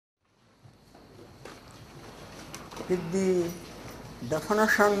with the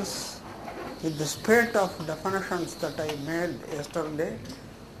definitions, with the spate of definitions that I made yesterday,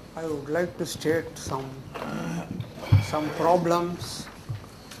 I would like to state some problems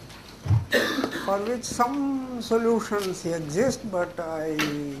for which some solutions exist, but I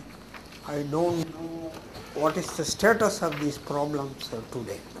don't know what is the status of these problems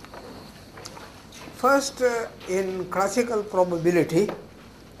today. First, in classical probability,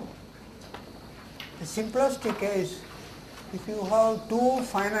 the simplest case, if you have two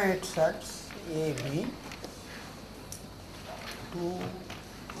finite sets A, B, two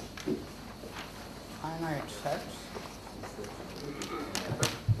finite sets,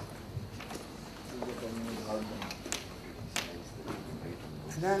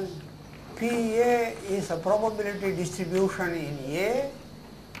 then PA is a probability distribution in A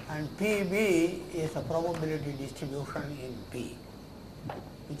and PB is a probability distribution in B.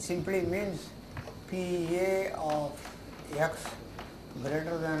 It simply means PA of x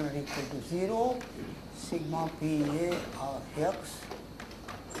greater than or equal to 0, sigma PA of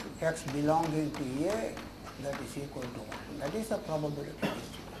x belonging to A, that is equal to 1. That is a probability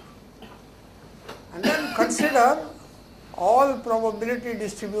distribution. And then consider all probability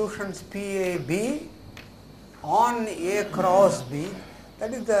distributions PAB on A cross B,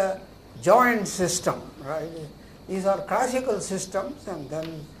 that is the joint system, right? These are classical systems, and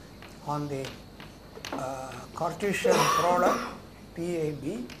then on the Cartesian product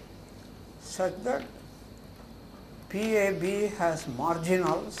PAB, such that PAB has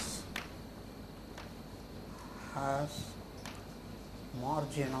marginals,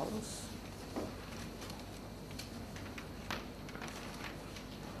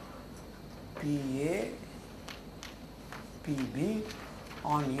 PA, PB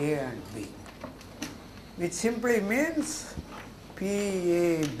on A and B, which simply means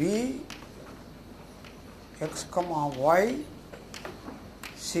PAB x comma y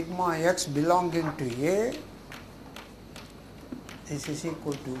sigma x belonging to A, this is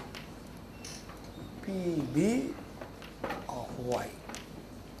equal to PB of y.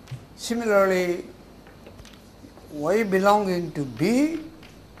 Similarly, y belonging to B,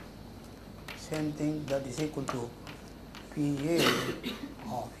 same thing, that is equal to PA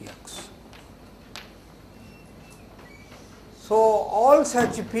of x. So, all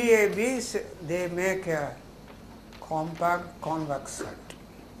such PABs, they make a compact convex set.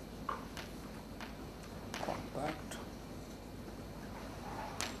 Compact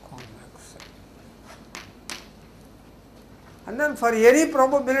convex set. And then for any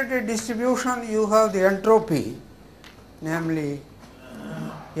probability distribution, you have the entropy, namely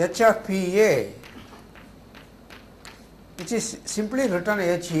H of PA, which is simply written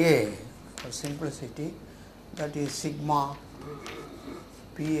HA for simplicity, that is sigma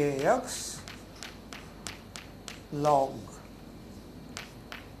PAX log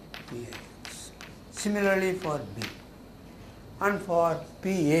PAX. Similarly for B and for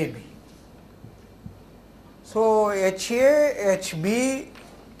PAB. So HA, HB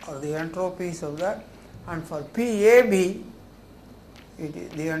are the entropies of that, and for PAB,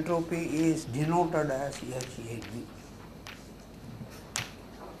 the entropy is denoted as HAB.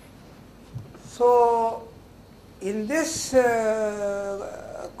 So, in this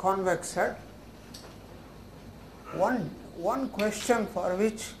convex set, one question for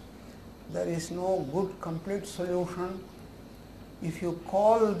which there is no good complete solution, if you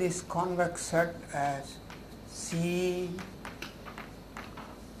call this convex set as C1,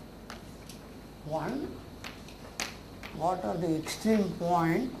 what are the extreme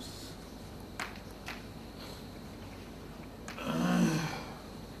points?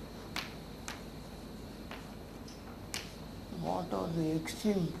 What are the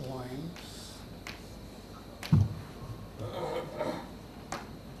extreme points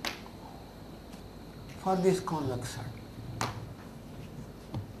for this convex set?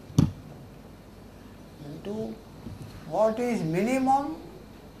 Into what is minimum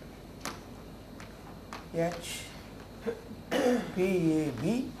H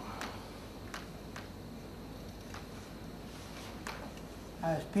PAB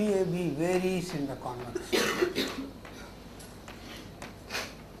as PAB varies in the convex set.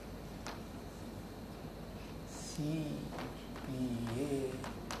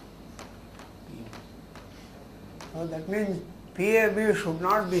 So that means PAB should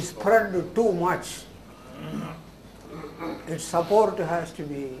not be spread too much. Its support has to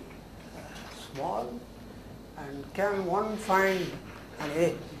be small, and can one find,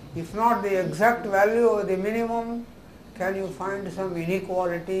 if not the exact value of the minimum, can you find some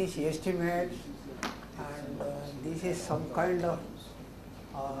inequalities, estimates, and this is some kind of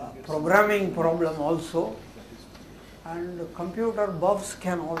programming problem also. and computer buffs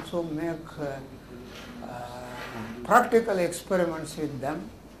can also make practical experiments with them.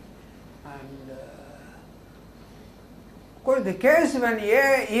 And of course, the case when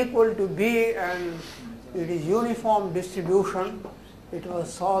A equal to B and it is uniform distribution, it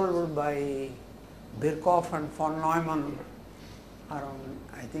was solved by Birkhoff and von Neumann around,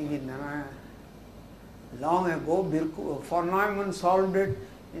 I think in long ago. Von Neumann solved it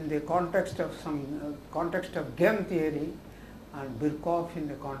in the context of context of game theory, and Birkhoff in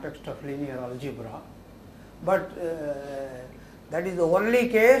the context of linear algebra. But that is the only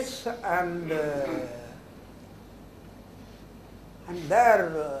case, and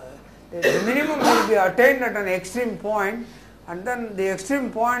there the minimum will be attained at an extreme point, and then the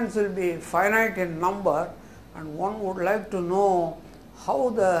extreme points will be finite in number, and one would like to know how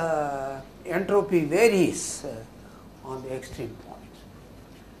the entropy varies on the extreme points.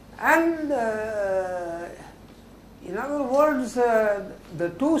 And in other words,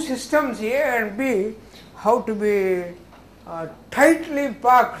 the two systems A and B have to be tightly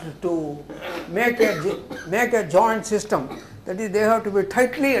packed to make a joint system. That is, they have to be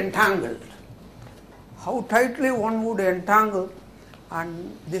tightly entangled. How tightly one would entangle,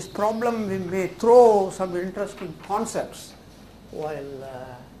 and this problem we may throw some interesting concepts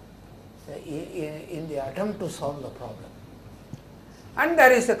while in the attempt to solve the problem. And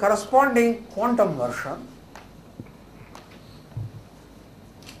there is a corresponding quantum version.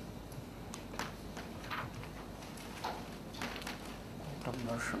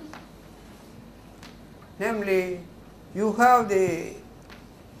 Namely, you have the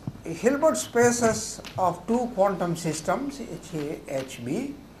Hilbert spaces of two quantum systems, HA,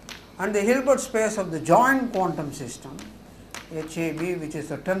 HB, and the Hilbert space of the joint quantum system, HAB, which is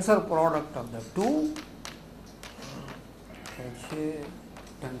the tensor product of the two, HA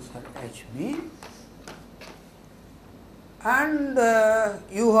tensor HB, and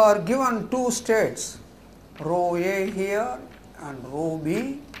you are given two states, rho A here and rho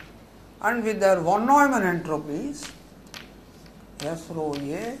B, and with their von Neumann entropies, S rho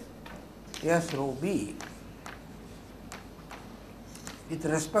A, S rho B, with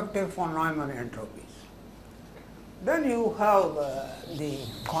respective von Neumann entropies. Then you have the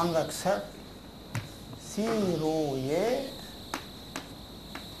convex set C rho A,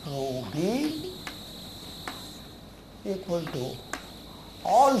 rho B equal to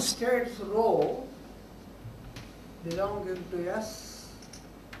all states rho belonging to S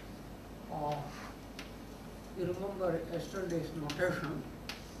of, you remember yesterday's notation,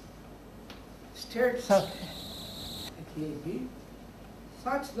 states of HAB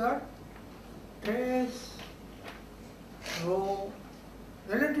such that trace rho,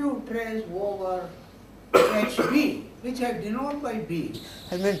 relative trace over HB, which I denote by B,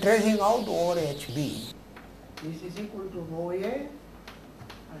 has been tracing out over HB. This is equal to rho A,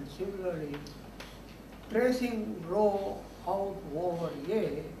 and similarly tracing rho out over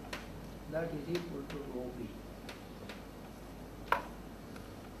A, that is equal to rho B.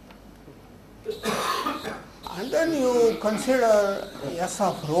 And then you consider S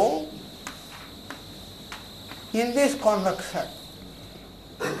of rho in this convex set,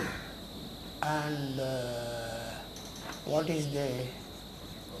 and what is the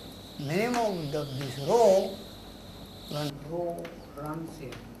minimum of this rho when rho runs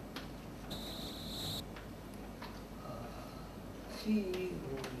in C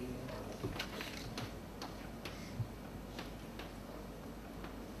rho A.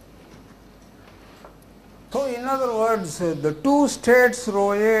 So in other words, the two states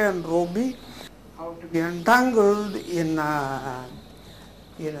rho A and rho B have to be entangled in a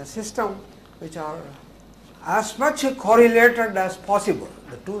system which are as much correlated as possible.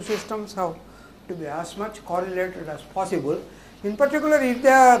 The two systems have to be as much correlated as possible. In particular, if they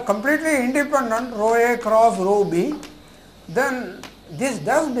are completely independent, rho A cross rho B, then this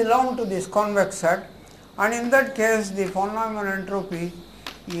does belong to this convex set, and in that case the von Neumann entropy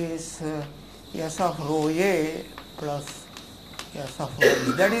is S of rho A plus S of rho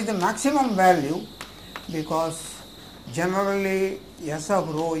B. That is the maximum value, because generally S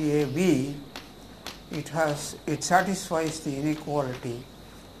of rho A B, it satisfies the inequality,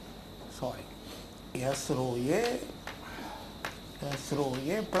 S rho A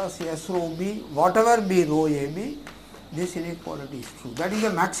plus S rho B, whatever be rho A B, this inequality is true. That is the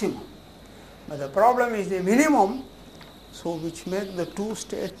maximum. But the problem is the minimum, so which make the two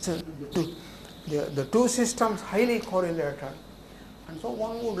states, the two systems highly correlated, and so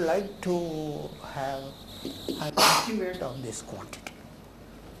one would like to have an estimate of this quantity.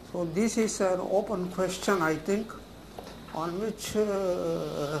 So this is an open question, I think, on which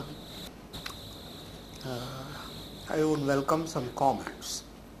I would welcome some comments.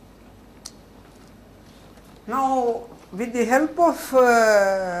 Now, with the help of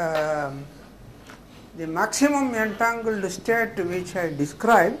the maximum entangled state which I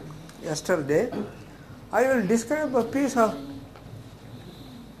described yesterday, I will describe a piece of,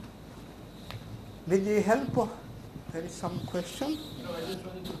 with the help of, there is some question? No, I just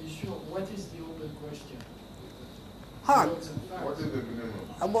wanted to be sure, what is the open question? What is the minimum?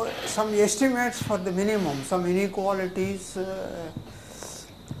 About some estimates for the minimum, some inequalities,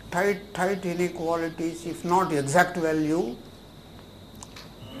 tight inequalities, if not exact value.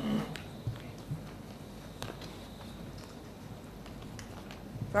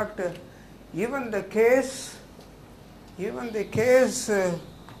 In fact, even the case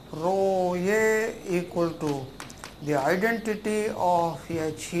rho A equal to the identity of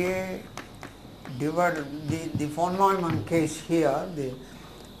HA divided the von Neumann case here, the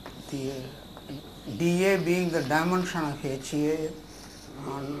dA being the dimension of HA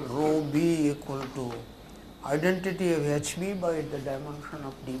and rho B equal to identity of HB by the dimension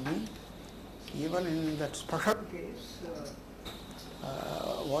of dB. Even in that special case,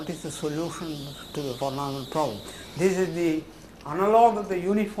 what is the solution to the von Neumann problem? This is the analog of the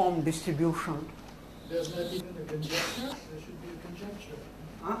uniform distribution. There's not even a conjecture? There should be a conjecture.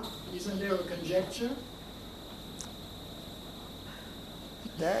 Huh? Isn't there a conjecture?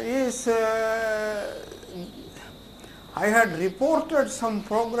 There is, I had reported some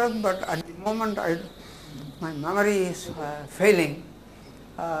progress, but at the moment my memory is failing.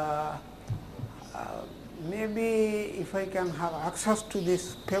 Maybe if I can have access to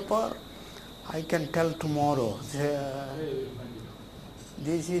this paper, I can tell tomorrow.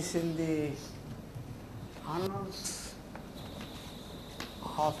 This is in the annals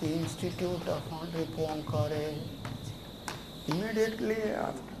of the Institute of Henri Poincaré. Immediately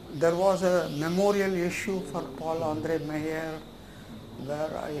there was a memorial issue for Paul-André Meyer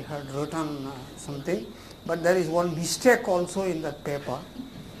where I had written something, but there is one mistake also in that paper.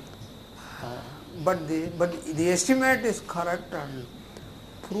 But the estimate is correct and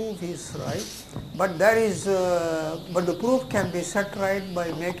proof is right, but there is but the proof can be set right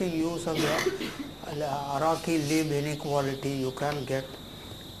by making use of the Araki-Lieb inequality. You can get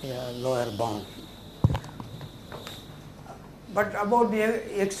a lower bound. But about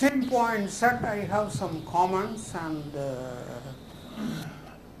the extreme point set, I have some comments, and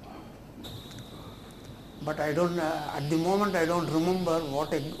but I don't at the moment I don't remember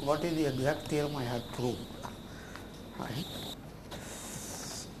what is the exact theorem I had proved. Right.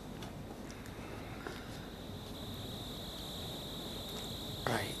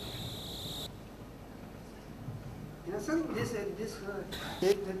 Right. Yes, sir,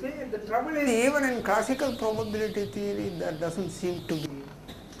 the trouble is, even in classical probability theory, there doesn't seem to be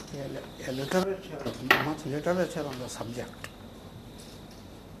a literature, much literature on the subject.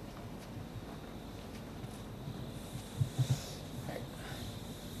 Right.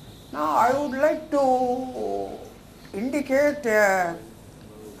 Now, I would like to indicate a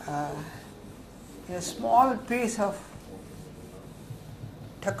small piece of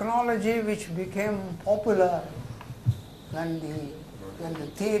technology which became popular when the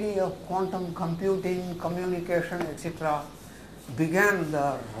theory of quantum computing, communication, etc. began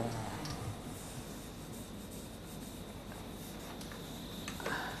their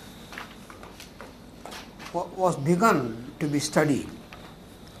was begun to be studied.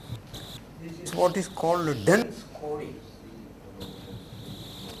 This is what is called dense coding.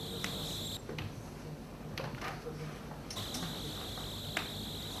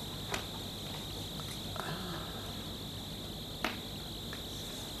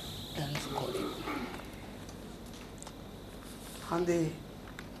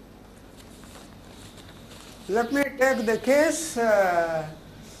 Let me take the case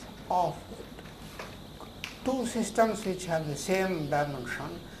of two systems which have the same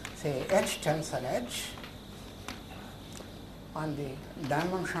dimension, say H tensor H, and the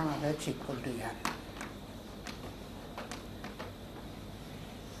dimension of H equal to n.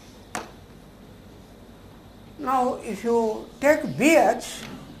 Now, if you take BH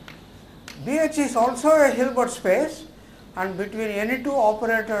is also a Hilbert space, and between any two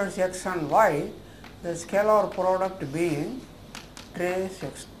operators x and y, the scalar product being trace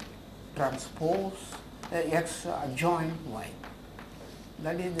x transpose x adjoint y.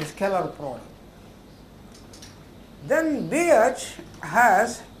 That is the scalar product. Then BH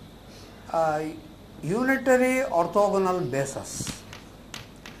has a unitary orthogonal basis.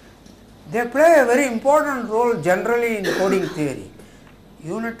 They play a very important role generally in coding theory.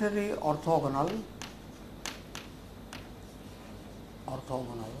 Unitary orthogonal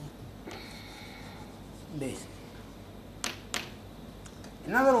basis.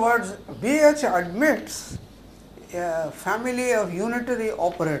 In other words, BH admits a family of unitary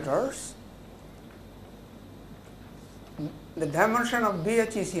operators. The dimension of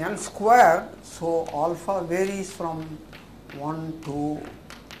BH is n square, so alpha varies from 1 to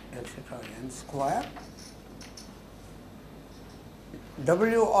etc. n square.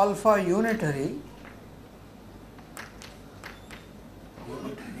 W alpha unitary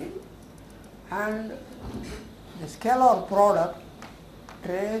and the scalar product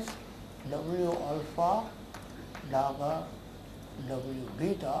trace W alpha dagger W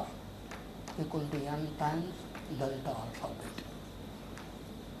beta equal to n times delta alpha beta.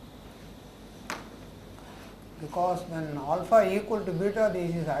 Because when alpha equal to beta,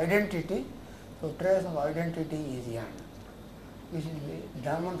 this is identity, so trace of identity is n, which is the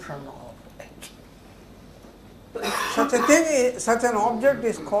dimension of H. Such a thing, such an object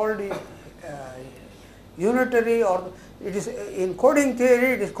is called unitary, or it is in coding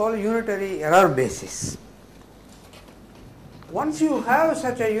theory it is called unitary error basis. Once you have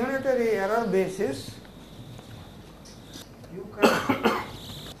such a unitary error basis,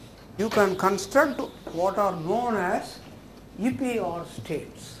 you can construct what are known as EPR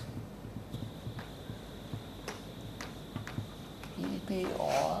states.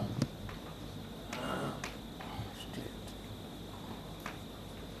 EPR state.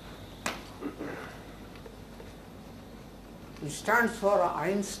 It stands for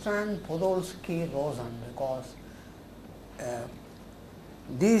Einstein, Podolsky, Rosen, because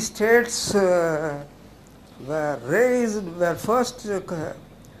these states were first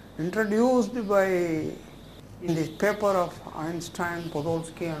introduced by, in this paper of Einstein,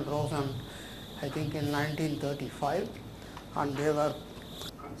 Podolsky and Rosen, I think in 1935, and they were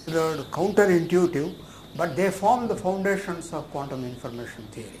considered counterintuitive, but they form the foundations of quantum information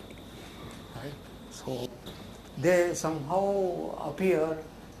theory. Right? So they somehow appear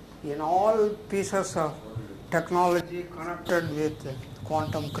in all pieces of technology connected with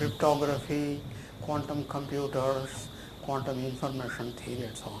quantum cryptography, quantum computers, quantum information theory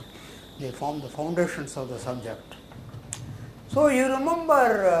and so on. They form the foundations of the subject. So you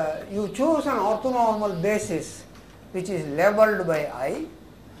remember, you choose an orthonormal basis which is labeled by I,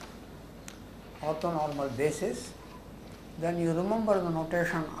 orthonormal basis. Then you remember the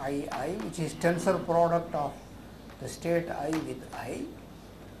notation II, which is tensor product of the state I with I,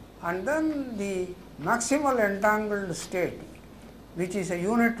 and then the maximal entangled state, which is a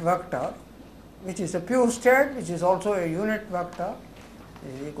unit vector, which is a pure state, which is also a unit vector,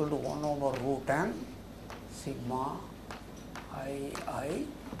 is equal to 1 over root n sigma I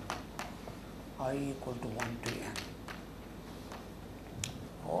equal to 1 to n.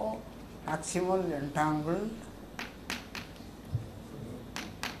 Or maximal entangled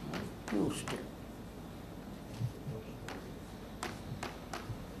pure state.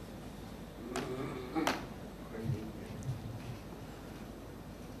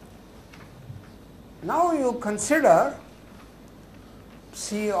 Now you consider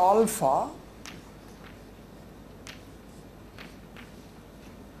C alpha,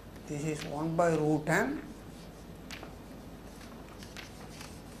 this is 1 by root n,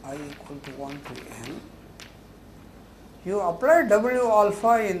 I equal to 1 to n. You apply W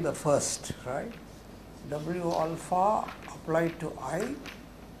alpha in the first, right? W alpha applied to I,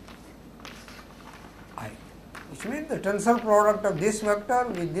 which means the tensor product of this vector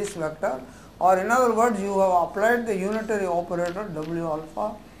with this vector, or in other words, you have applied the unitary operator W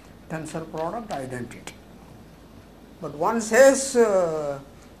alpha tensor product identity. But one says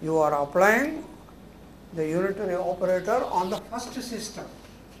you are applying the unitary operator on the first system.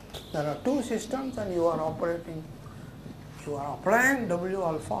 There are two systems and you are applying W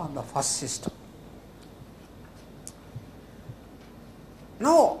alpha on the first system.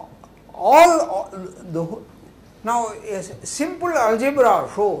 Now, now a simple algebra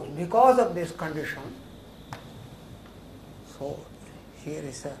shows, because of this condition, so here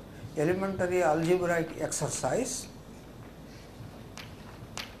is a elementary algebraic exercise.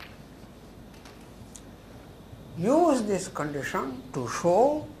 Use this condition to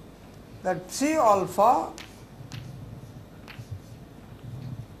show that C alpha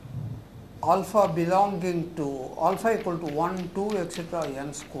belonging to alpha equal to 1, 2, etc.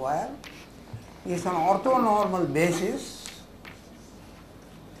 n square is an orthonormal basis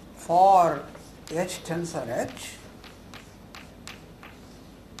for H tensor H,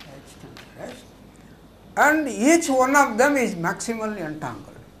 and each one of them is maximally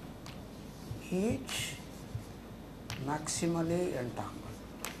entangled. Each maximally entangled.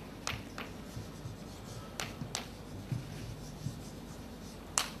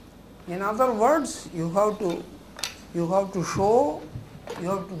 In other words, you have to show you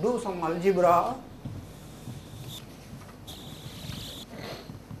have to do some algebra.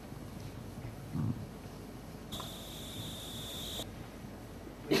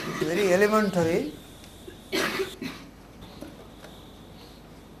 Very elementary,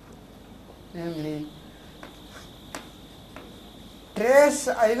 namely trace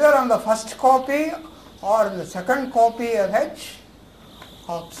either on the first copy or the second copy of H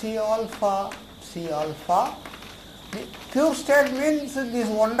of C alpha. The pure state means this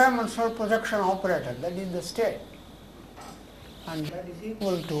one-dimensional projection operator, that is the state, and that is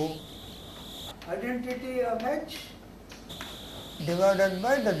equal to identity of H divided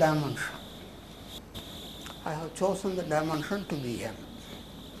by the dimension. I have chosen the dimension to be M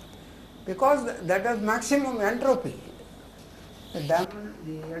because that is maximum entropy. The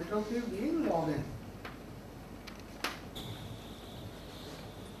entropy being log n.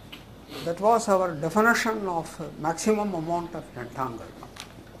 That was our definition of maximum amount of entanglement.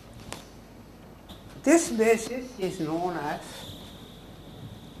 This basis is known as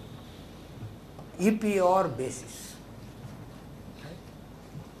EPR basis.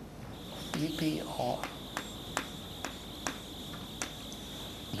 EPR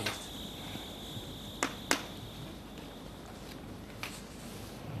basis.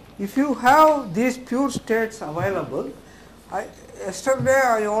 If you have these pure states available, yesterday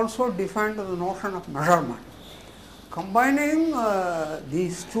I also defined the notion of measurement. Combining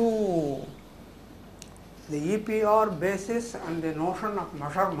these two, the EPR basis and the notion of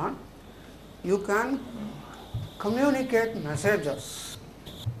measurement, you can communicate messages.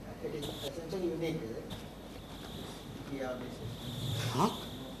 It is essentially unique, is it? EPR basis. Huh?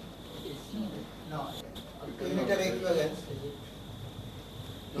 No, unitary equivalence, is it?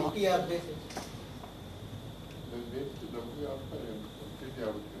 EPR basis.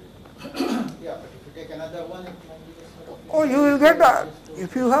 Yeah, but if you take another one, it might be a sort of... Oh, you will get,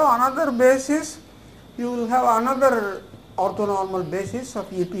 if you have another basis, you will have another orthonormal basis of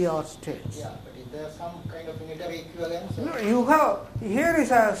EPR states. Yeah, but is there some kind of unitary equivalence? No, you have, here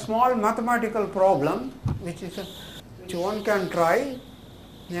is a small mathematical problem which one can try,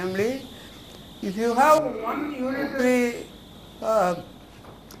 namely, if you have one unitary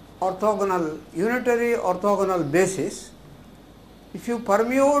orthogonal basis, if you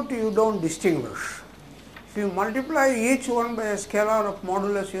permute, you don't distinguish. If you multiply each one by a scalar of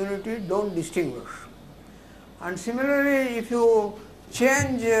modulus unity, don't distinguish. And similarly, if you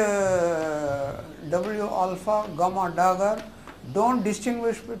change W alpha, gamma dagger, don't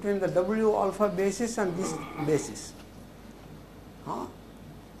distinguish between the W alpha basis and this basis.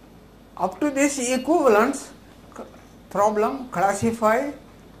 Up to this equivalence problem, classify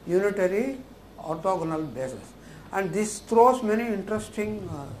unitary orthogonal basis. And this throws many interesting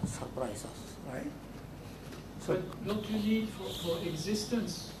surprises, right? So, but don't you need, for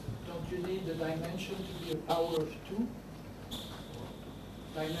existence, don't you need the dimension to be a power of 2?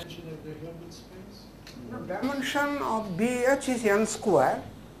 Dimension of the Hilbert space? the dimension of BH is n square.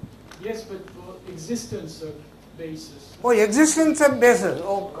 Yes, but for existence of basis. Oh, existence of basis.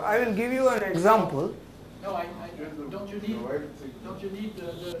 Oh, I will give you an example. No, don't you need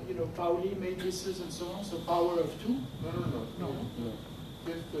the Pauli matrices and so on, so power of 2? No.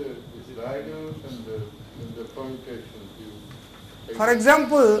 Just the values and the permutations you... For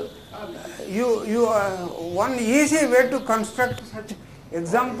example, you one easy way to construct such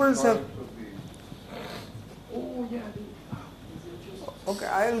examples of... Oh, yeah. Okay,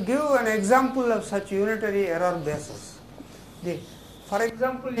 I will give an example of such unitary error basis. For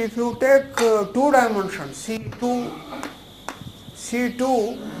example, if you take two dimensions,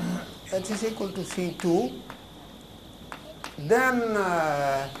 C2, H is equal to C2, then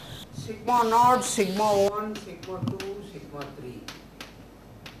sigma naught, sigma 1, sigma 2, sigma 3.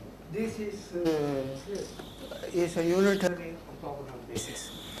 This is a unitary orthogonal basis.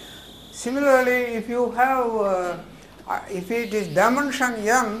 Similarly, if you have, if it is dimension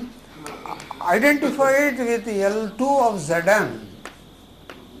n, identify it with L2 of Zn.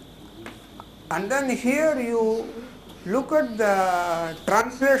 And then here you look at the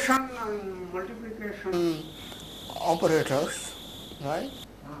translation and multiplication operators, right?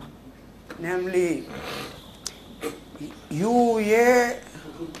 Namely, UA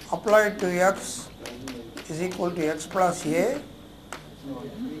applied to x is equal to x plus a,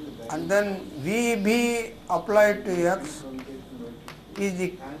 and then VB applied to x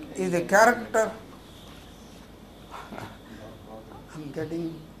is the character. I'm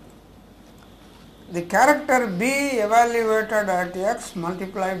getting the character B evaluated at x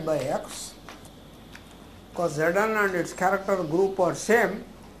multiplied by x, because Zn and its character group are same.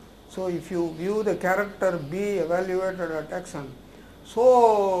 So if you view the character B evaluated at x, and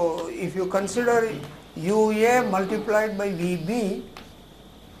So if you consider UA multiplied by VB,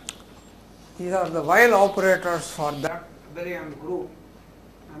 these are the while operators for that abelian group,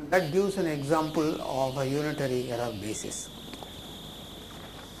 and that gives an example of a unitary error basis.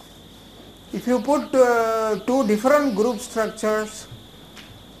 If you put two different group structures,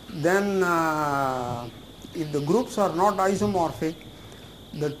 then if the groups are not isomorphic,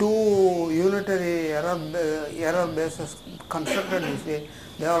 the two unitary error bases constructed this way,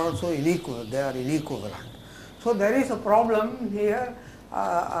 they are also inequal, they are inequivalent. So there is a problem here.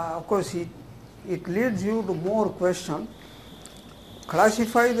 Of course, it leads you to more questions.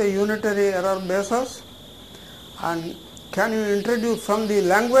 Classify the unitary error bases, and can you introduce from the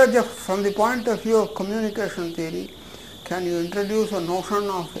language from the point of view of communication theory, can you introduce a notion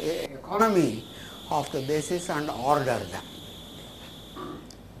of economy of the basis and order them?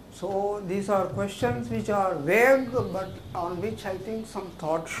 So these are questions which are vague, but on which I think some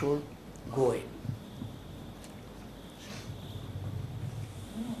thought should go in.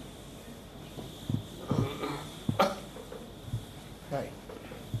 Right.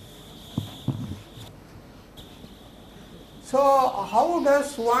 So how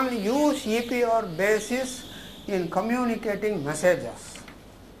does one use EPR basis in communicating messages?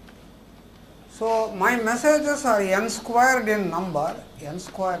 So my messages are n squared in number, n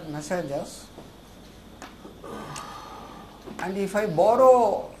squared messages, and if I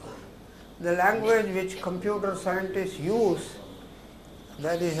borrow the language which computer scientists use,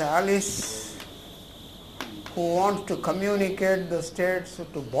 that is Alice, who wants to communicate the states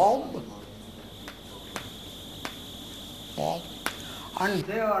to Bob, and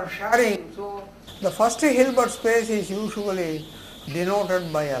they are sharing. So the first Hilbert space is usually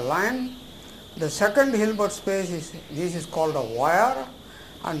denoted by a line. The second Hilbert space is called a wire,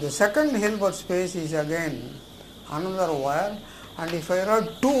 and the second Hilbert space is again another wire, and if I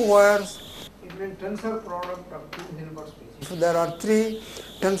write two wires, it means tensor product of two Hilbert spaces. If there are three,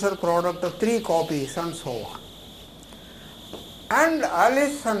 tensor product of three copies, and so on. And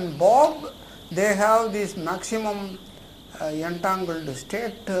Alice and Bob, they have this maximum entangled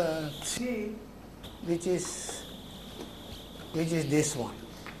state C, which is this one.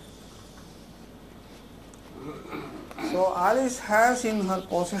 So Alice has in her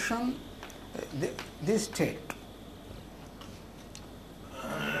possession this state,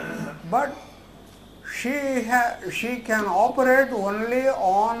 but she can operate only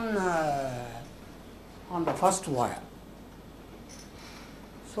on the first wire.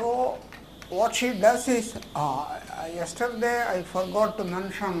 So what she does is, yesterday I forgot to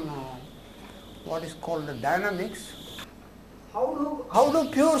mention what is called the dynamics. How do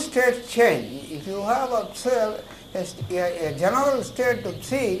pure states change? If you have a general state to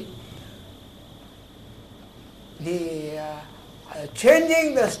C,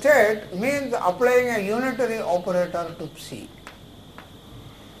 changing the state means applying a unitary operator to C.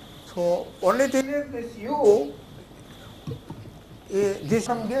 So only thing is this U, this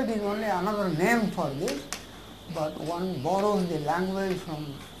some gate is only another name for this, but one borrows the language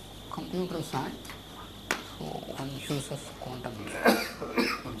from computer science. So one uses quantum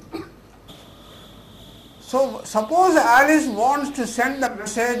gate. So suppose Alice wants to send the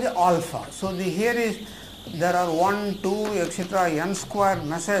message alpha. So there are 1, 2, etc. n square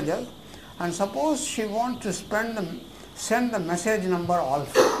messages, and suppose she wants to send the message number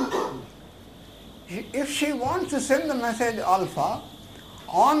alpha. If she wants to send the message alpha,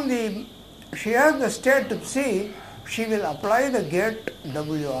 she has the state C, she will apply the gate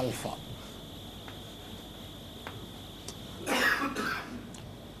W alpha.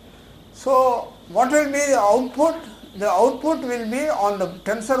 So what will be the output? The output will be on the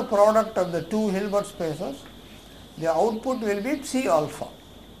tensor product of the two Hilbert spaces. The output will be C alpha.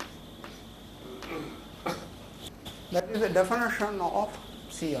 That is the definition of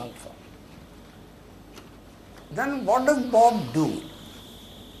C alpha. Then what does Bob do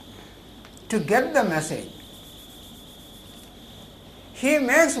to get the message? He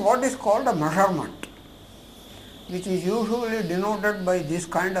makes what is called a measurement, which is usually denoted by this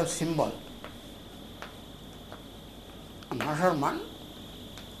kind of symbol. A measurement,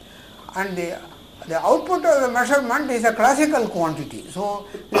 and the output of the measurement is a classical quantity. So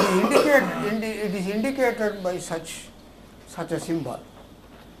it is indicated by such a symbol.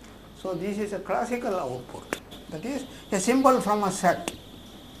 So this is a classical output. That is a symbol from a set.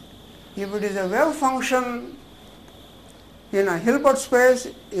 If it is a wave function in a Hilbert space,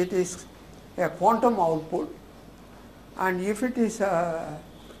 it is a quantum output, and if it is a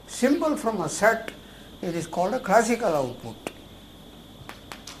symbol from a set, it is called a classical output.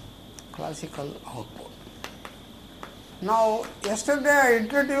 Classical output. Now, yesterday I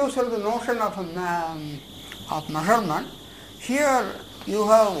introduced the notion of measurement. Here you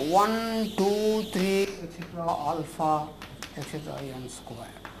have 1, 2, 3, etc., alpha, etc., n square.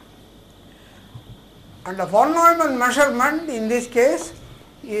 And the von Neumann measurement in this case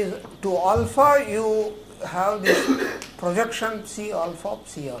is to alpha you have this projection C alpha,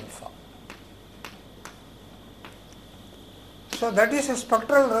 C alpha. So that is a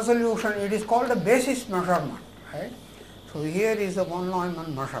spectral resolution. It is called a basis measurement, right? So here is the von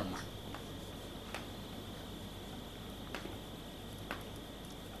Neumann measurement.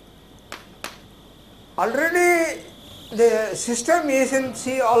 Already the system is in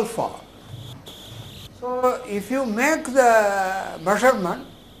C alpha. So if you make the measurement,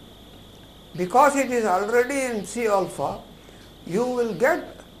 because it is already in C alpha, you will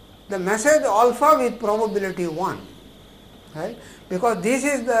get the message alpha with probability 1, right? Because this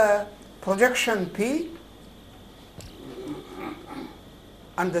is the projection P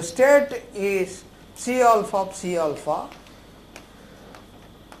and the state is C alpha, C alpha.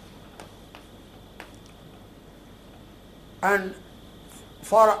 And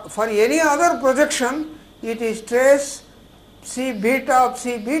for any other projection, it is trace C beta of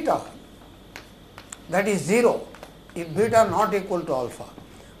C beta, that is 0 if beta not equal to alpha.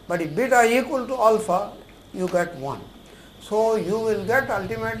 But if beta equal to alpha, you get 1. So you will get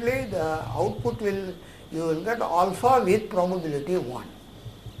ultimately the output you will get alpha with probability 1.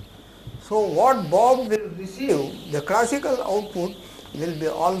 So what Bob will receive, the classical output will be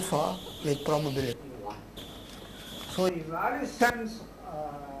alpha with probability 1. So if Alice sends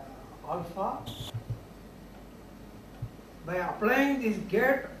alpha, by applying this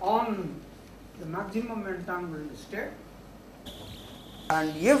gate on the maximum entangled state,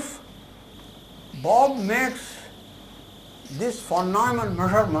 and if Bob makes this von Neumann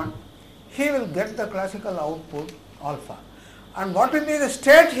measurement, he will get the classical output alpha. And what will be the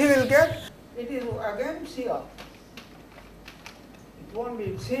state he will get? It is again C alpha. It won't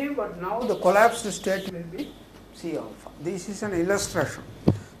be C, but now the collapsed state will be C alpha. This is an illustration.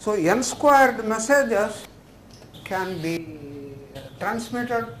 So n squared messages can be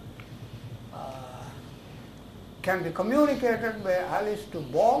transmitted, can be communicated by Alice to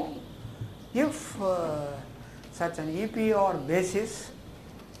Bob if such an EPR basis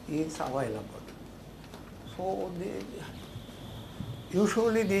is available. So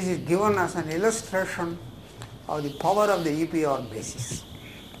usually this is given as an illustration of the power of the EPR basis.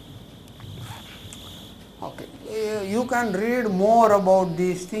 Okay, you can read more about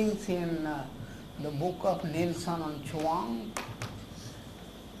these things in the book of Nielsen and Chuang,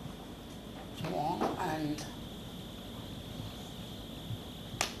 and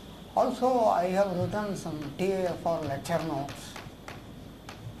also I have written some TAFR lecture notes.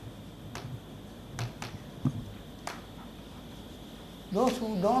 Those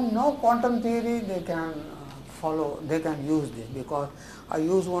who don't know quantum theory, they can follow, they can use this, because I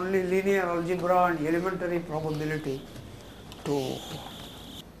use only linear algebra and elementary probability to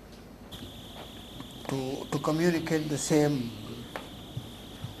communicate the same.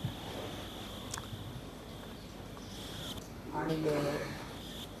 And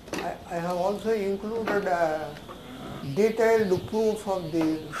I have also included a detailed proof of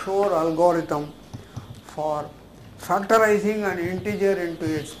the Shor algorithm for factorizing an integer into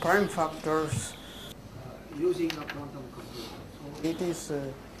its prime factors using a quantum computer. So it is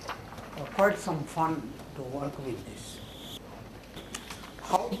quite some fun to work with this.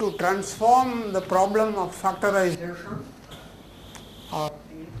 How to transform the problem of factorization or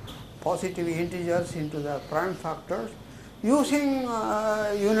positive integers into the prime factors using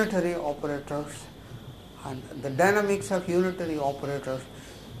unitary operators and the dynamics of unitary operators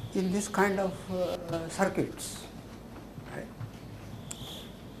in this kind of circuits. Right?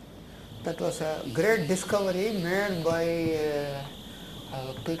 That was a great discovery made by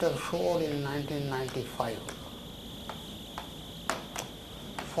Peter Shor in 1995,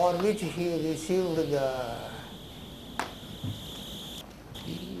 for which he received the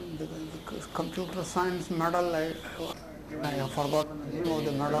computer science medal. I have forgotten the name of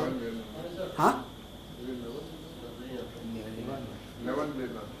the medal. Huh?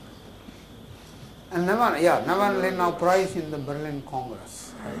 And Nevan Lena Prize in the Berlin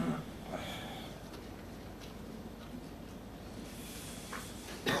Congress. Right?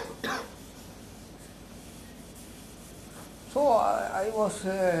 So I was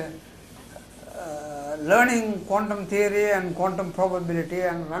learning quantum theory and quantum probability,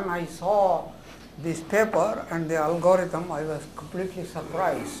 and when I saw this paper and the algorithm, I was completely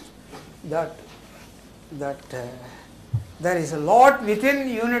surprised that there is a lot within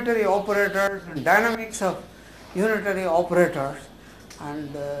unitary operators and dynamics of unitary operators,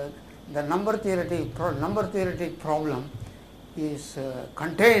 and the number theoretic problem is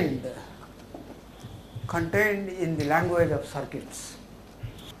contained in the language of circuits.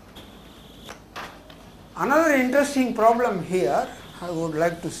 Another interesting problem here I would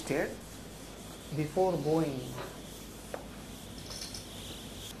like to state before going.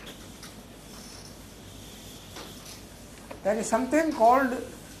 There is something called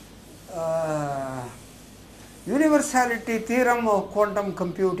universality theorem of quantum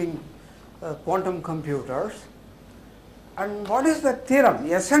computing, quantum computers. And what is the theorem?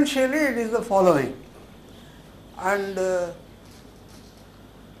 Essentially it is the following. And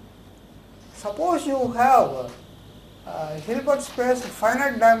suppose you have Hilbert space,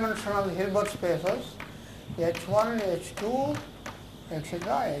 finite dimensional Hilbert spaces, H1, H2, etc.,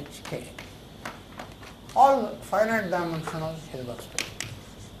 Hk. All finite dimensional Hilbert space.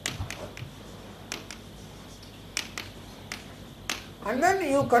 And then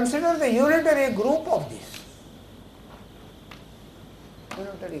you consider the unitary group of this.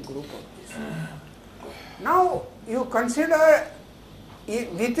 Unitary group of this. Now you consider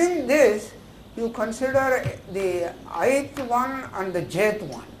within this, you consider the ith one and the jth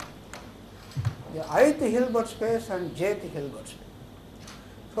one. The ith Hilbert space and jth Hilbert space.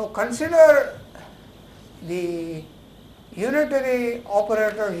 So consider the unitary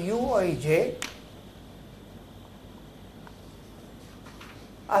operator Uij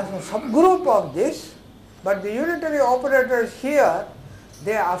as a subgroup of this, but the unitary operators here,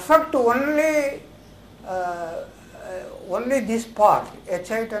 they affect only this part, Hi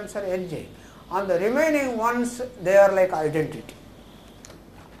tensor Nj. On the remaining ones, they are like identity.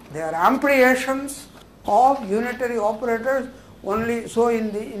 They are ampliations of unitary operators only. So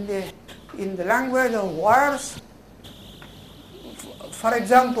in the language of wires, for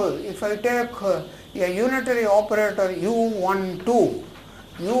example, if I take a unitary operator U12,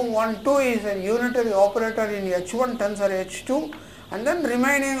 U12 is a unitary operator in H1 tensor H2, and then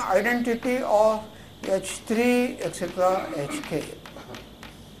remaining identity of H3, etc., Hk.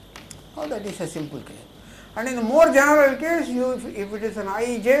 Oh, that is a simple case. And in the more general case, if it is an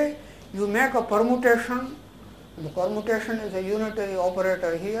Ij, you make a permutation. The permutation is a unitary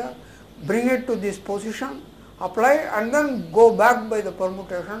operator here. Bring it to this position, apply, and then go back by the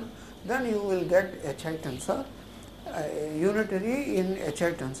permutation. Then you will get Hi tensor unitary in Hi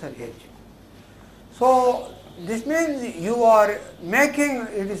tensor H. So this means you are making,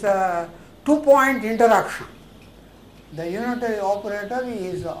 it is a two-point interaction. The unitary operator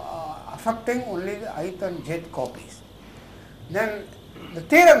is affecting only the ith and jth copies. Then the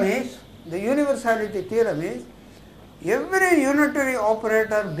theorem is, the universality theorem is, every unitary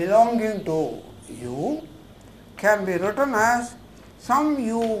operator belonging to U can be written as some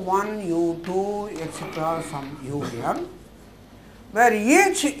U1, U2, etc., some Un, where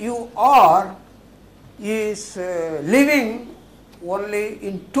each UR is living only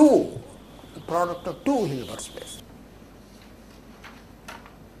in two, the product of two Hilbert space.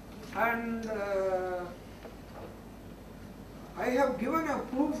 And I have given a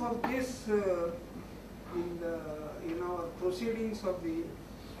proof of this in our proceedings of the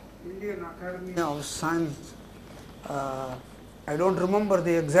Indian Academy of Science. I don't remember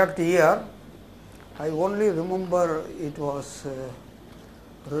the exact year. I only remember it was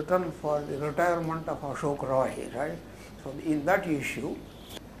written for the retirement of Ashok Roy, right? So in that issue.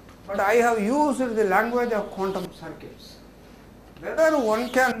 But I have used the language of quantum circuits. Whether one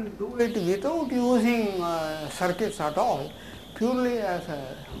can do it without using circuits at all, purely as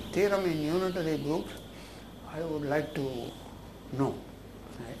a theorem in unitary groups, I would like to know.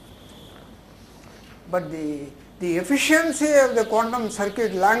 Right? But the efficiency of the quantum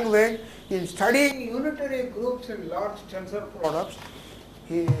circuit language in studying unitary groups and large tensor products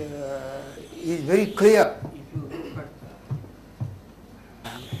is very clear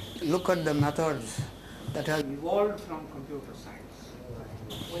if you look at the methods that have evolved from computer science.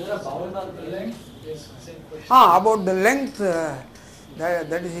 Was there a bound on the length? Yes, same question. About the length,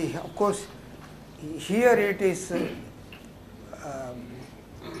 that is, of course, here it is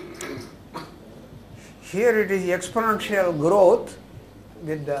exponential growth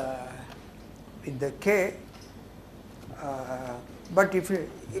with the k, but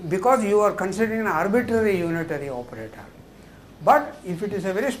because you are considering an arbitrary unitary operator. But if it is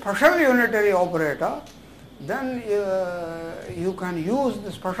a very special unitary operator, then you can use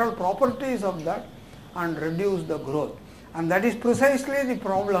the special properties of that and reduce the growth. And that is precisely the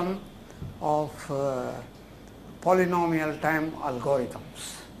problem of polynomial time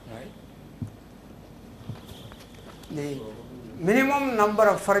algorithms. Right? minimum number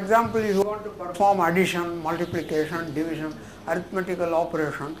of, for example, if you want to perform addition, multiplication, division, arithmetical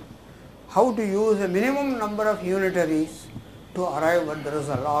operation, how to use a minimum number of unitaries to arrive at the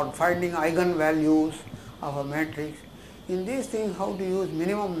result, or finding eigenvalues of a matrix. In these things, how to use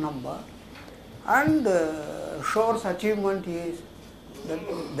minimum number, and Shor's achievement is that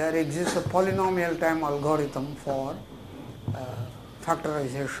there exists a polynomial time algorithm for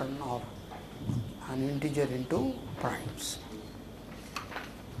factorization of an integer into primes.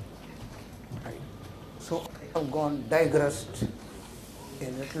 Right. So I have digressed a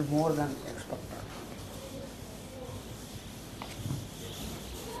little more than expected.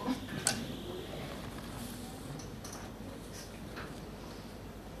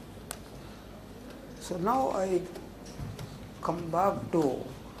 So now I come back to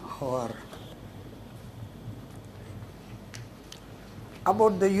our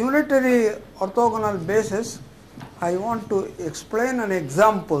about the unitary orthogonal basis. I want to explain an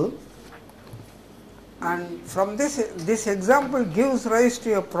example, and from this example gives rise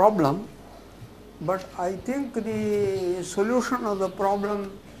to a problem, but I think the solution of the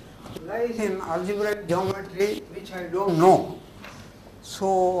problem lies in algebraic geometry, which I don't know.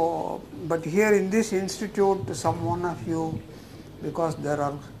 So, but here in this institute, some one of you, because there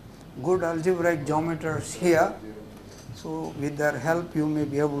are good algebraic geometers here, so with their help you may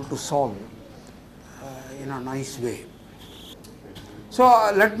be able to solve in a nice way. So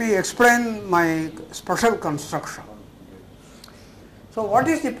let me explain my special construction. So what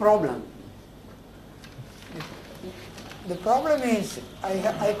is the problem? The problem is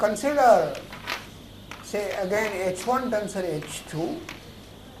I consider, say again, H1 tensor H2.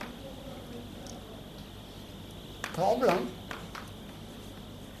 Problem: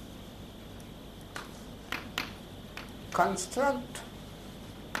 construct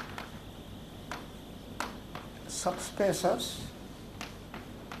subspaces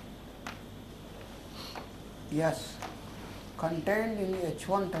S contained in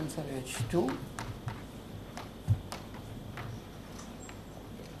H1 tensor H2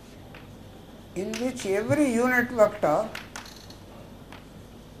 in which every unit vector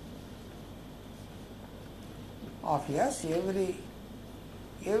of S, every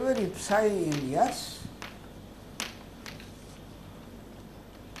psi in S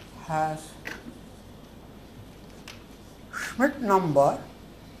has Schmidt number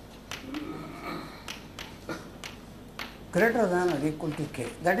greater than or equal to k.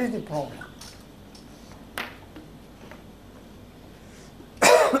 That is the problem.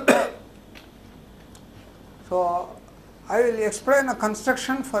 So I will explain a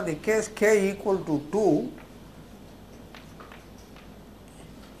construction for the case k equal to 2.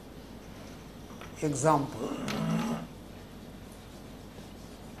 Example.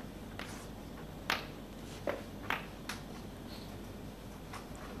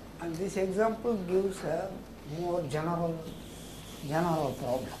 And this example gives a more general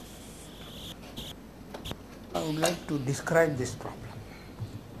problem. I would like to describe this problem.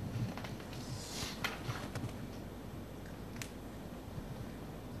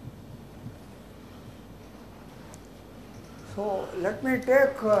 So let me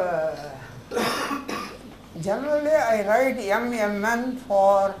take, generally I write MMN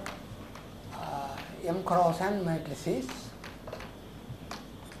for M cross N matrices.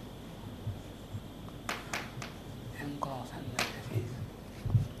 M cross N matrices.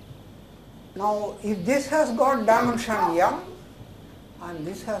 Now if this has got dimension M and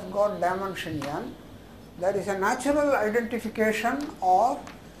this has got dimension N, there is a natural identification of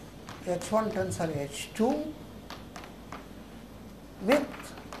H1 tensor H2 with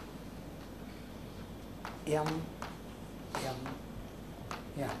M.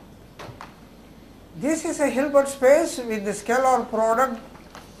 This is a Hilbert space with the scalar product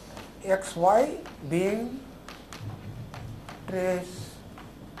xy being trace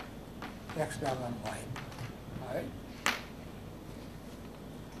x diagonal y. Right?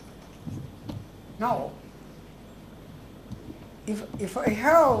 Now, if I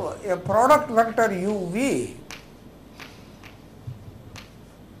have a product vector uv,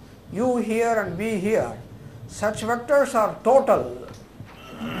 u here and v here, such vectors are total,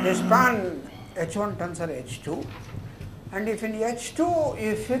 they span H1 tensor H2, and if in H2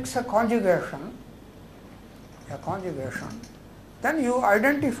 you fix a conjugation, then you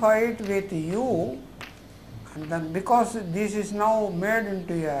identify it with u, and then because this is now made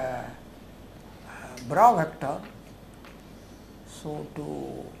into a bra vector, so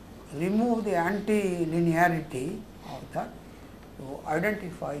to remove the anti-linearity of that, you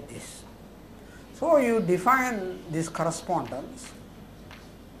identify this. So you define this correspondence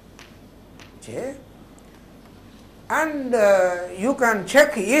J, And you can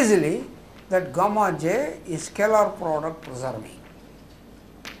check easily that gamma j is scalar product preserving.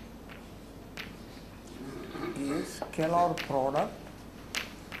 Is scalar product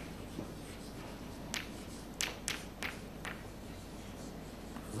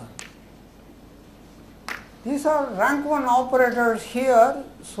these are rank 1 operators here,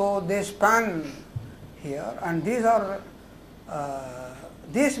 so they span here, and these are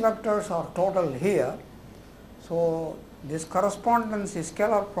these vectors are total here. So this correspondence is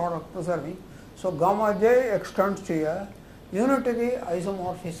scalar product preserving. So gamma j extends to a unitary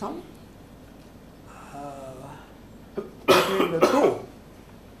isomorphism between the two.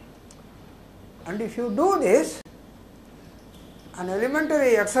 And if you do this, an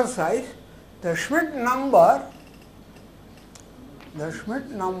elementary exercise, the Schmidt number,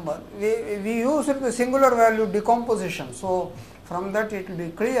 we used the singular value decomposition. So from that it will be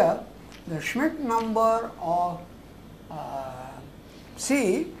clear the Schmidt number of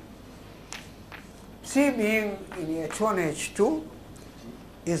C being in H1, H2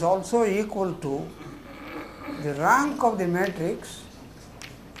 is also equal to the rank of the matrix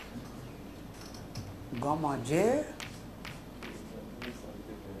gamma j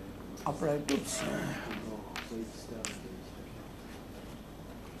applied to C.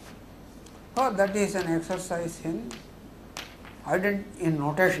 Oh, that is an exercise in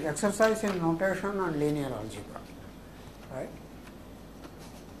notation, exercise in notation and linear algebra, right?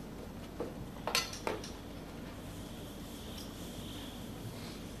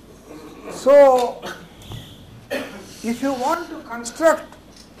 So, if you want to construct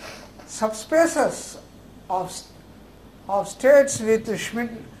subspaces of states with Schmidt,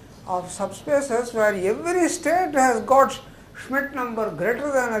 of subspaces where every state has got Schmidt number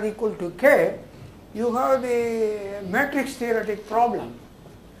greater than or equal to k, you have the matrix theoretic problem.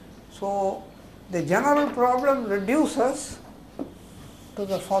 So the general problem reduces to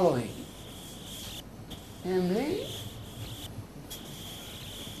the following, namely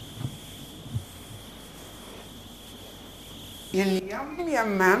in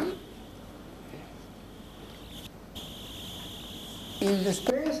Mn, in the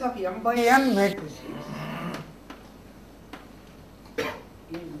space of m by n matrices,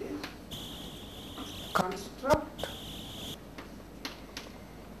 in this construct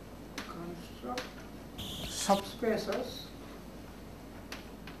subspaces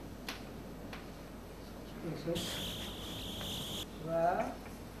where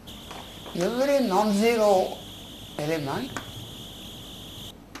every non-zero element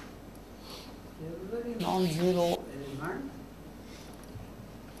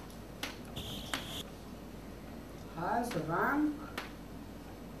has rank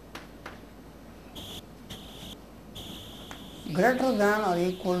greater than or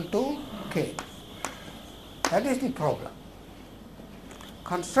equal to k. That is the problem.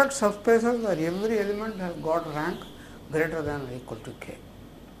 Construct subspaces where every element has got rank greater than or equal to k.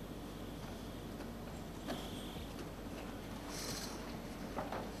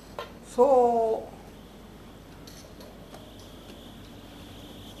 So,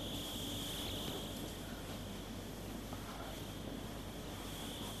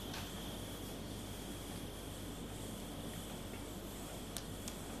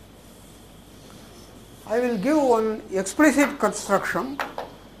 I will give one explicit construction,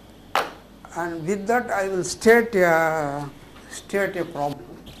 and with that I will state a problem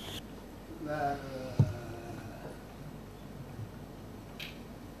where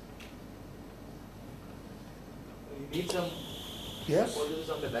you need some yes. hypothesis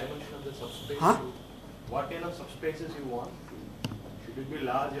on the dimension of the subspace. Huh? What kind of subspaces you want? Should it be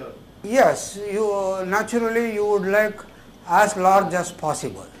large or? Yes, you naturally you would like as large as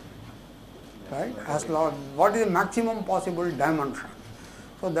possible, right? As large. What is the maximum possible dimension?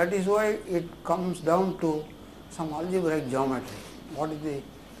 So that is why it comes down to some algebraic geometry. What is the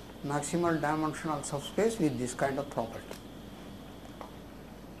maximal dimensional subspace with this kind of property?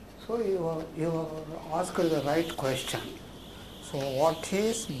 So you have asked the right question. So what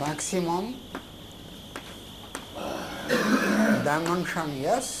is maximum dimension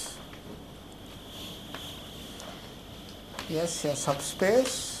S? Yes, a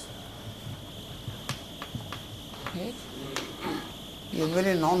subspace. Okay.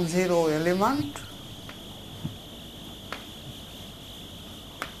 Every non-zero element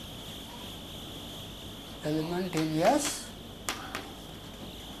in S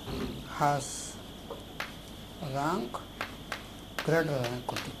has rank greater than or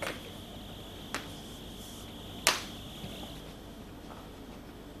equal to k.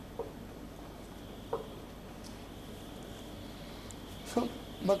 So,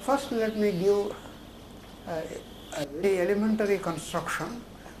 but first let me give a very elementary construction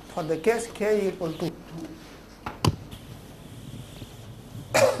for the case k equal to 2.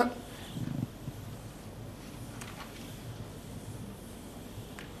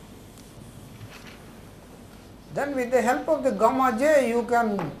 Then with the help of the gamma j, you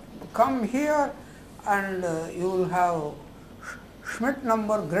can come here and you will have Schmidt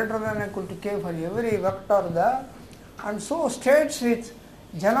number greater than or equal to k for every vector there, and so states with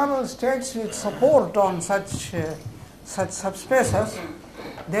general states with support on such subspaces,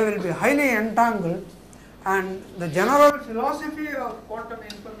 they will be highly entangled, and the general philosophy of quantum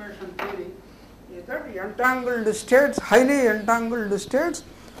information theory is that entangled states, highly entangled states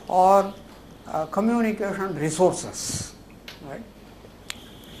are communication resources, right.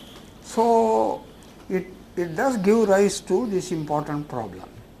 So it does give rise to this important problem.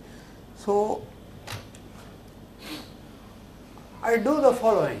 So I do the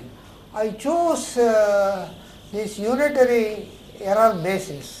following. I choose this unitary error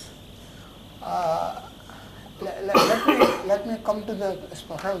basis. Let me come to the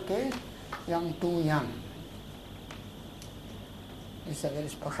special case M2n. This is a very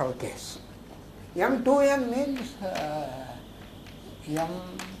special case. M2n means M2n.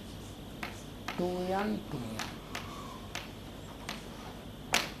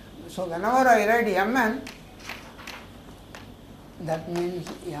 So whenever I write Mn, that means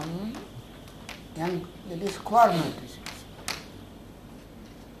M, that is square matrices.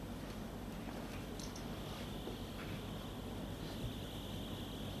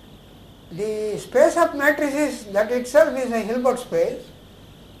 The space of matrices, that itself is a Hilbert space.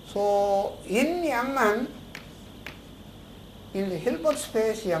 So in Mn, in the Hilbert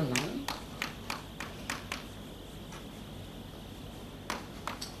space Mn,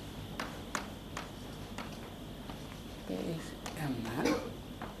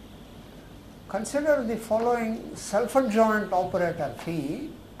 consider the following self-adjoint operator phi,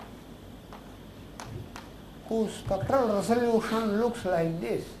 whose spectral resolution looks like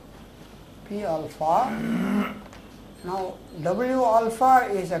this, P alpha. Now W alpha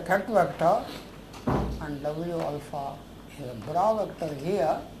is a ket vector and W alpha is a bra vector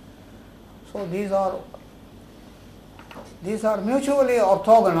here. So these are mutually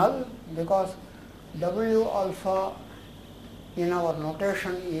orthogonal because W alpha in our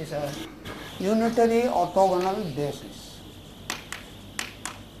notation is a unitary orthogonal basis.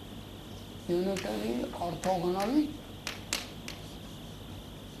 Unitary orthogonal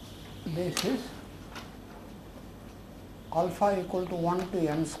basis, alpha equal to 1 to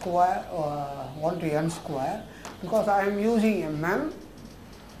n square, 1 to n square, because I am using Mn.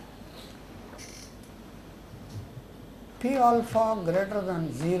 P alpha greater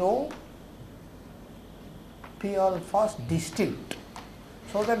than 0, P alpha is distinct,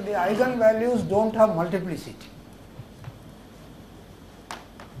 so that the eigenvalues do not have multiplicity.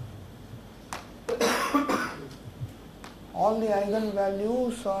 All the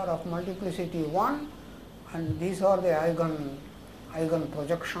eigenvalues are of multiplicity 1, and these are the eigen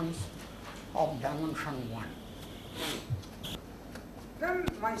projections of dimension 1. Then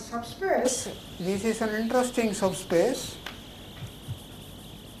my subspace, this is an interesting subspace,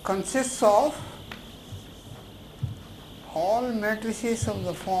 consists of all matrices of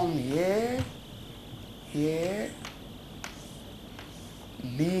the form A, B,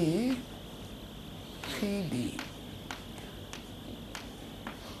 C, D.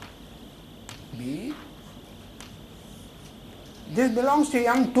 B. This belongs to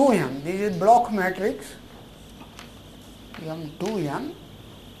M2n. This is block matrix M2n.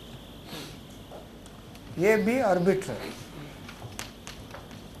 AB arbitrary.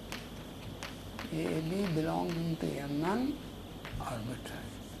 AB belonging to Mn arbitrary.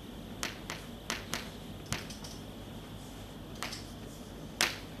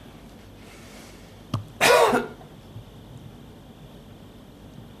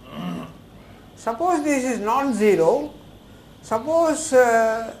 Suppose this is non-zero, suppose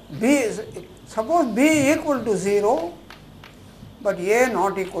B equal to 0, but A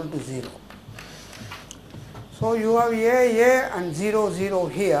not equal to 0. So you have A and 0, 0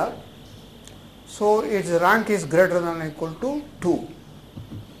 here, so its rank is greater than or equal to 2.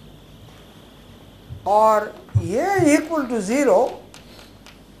 Or A equal to 0,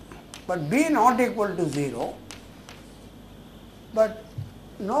 but B not equal to 0, but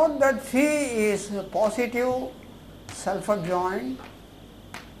note that phi is a positive, self-adjoint,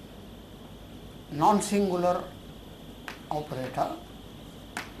 non-singular operator,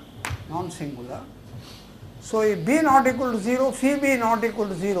 non-singular. So if B not equal to 0, phi B not equal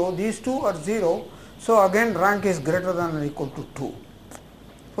to 0, these two are 0, so again rank is greater than or equal to 2.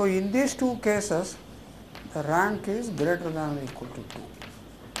 So in these two cases, the rank is greater than or equal to 2.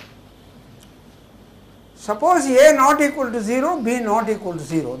 Suppose A not equal to 0, B not equal to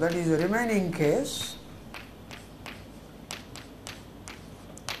 0, that is the remaining case.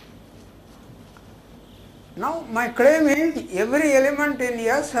 Now my claim is every element in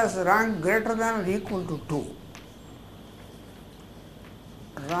S has rank greater than or equal to 2.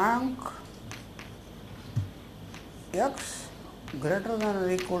 Rank X greater than or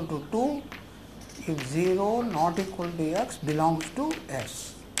equal to 2 if 0 not equal to X belongs to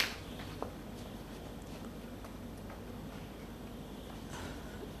S.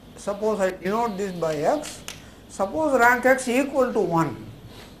 Suppose I denote this by X. Suppose rank X equal to 1.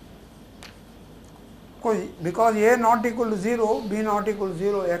 Because A not equal to 0, B not equal to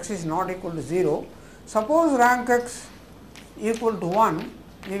 0, X is not equal to 0. Suppose rank X equal to 1,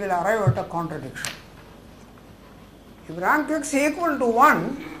 we will arrive at a contradiction. If rank X equal to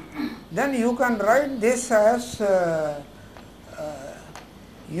 1, then you can write this as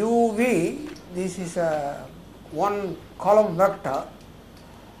UV, this is a one column vector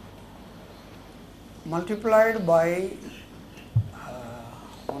multiplied by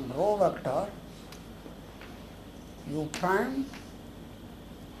one row vector U prime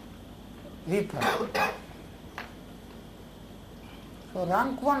V prime. So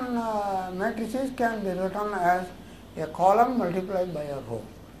rank 1 matrices can be written as a column multiplied by a row,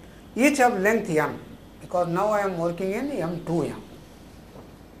 each of length m, because now I am working in M2m.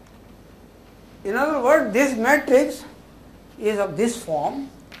 In other words, this matrix is of this form,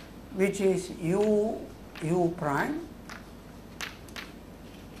 which is U prime,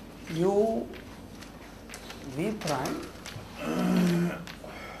 U V prime,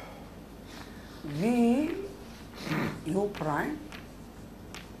 V U prime,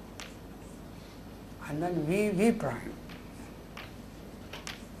 and then V prime.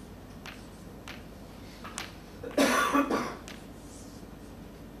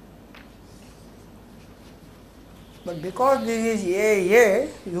 But because this is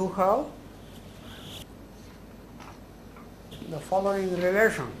A, you have the following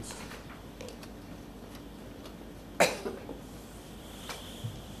relations.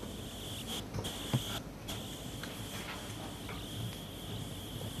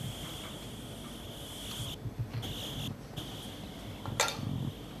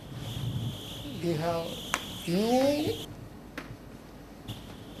 We have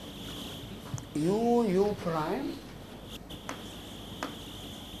U prime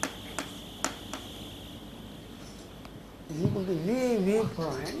is equal to V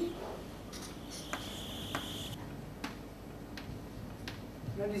prime,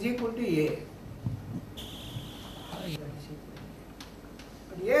 that is equal to A.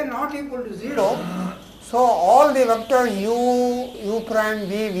 But A not equal to 0, so all the vectors U prime,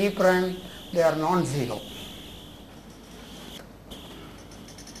 V prime, they are non-zero.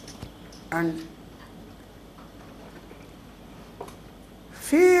 And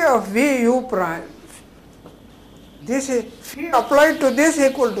phi of V U prime, this is phi applied to this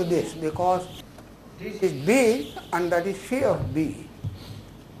equal to this, because this is B and that is phi of B.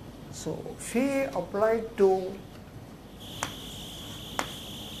 So phi applied to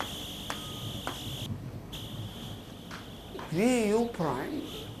V U prime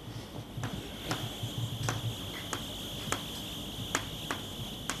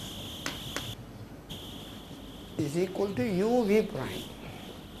is equal to U V prime.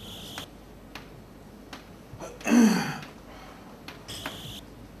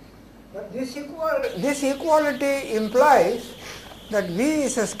 But this equality implies that V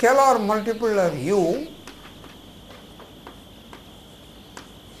is a scalar multiple of U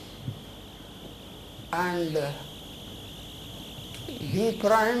and V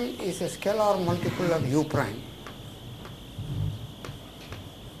prime is a scalar multiple of U prime.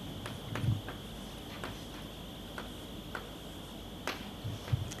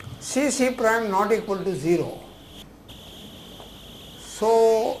 C prime not equal to 0.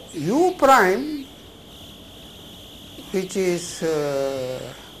 So U prime, which is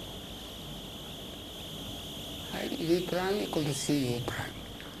V prime equal to C U prime.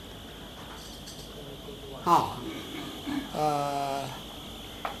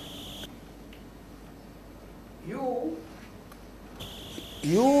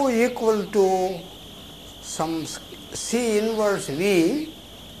 U equal to some C inverse V,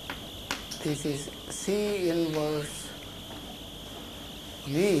 this is C inverse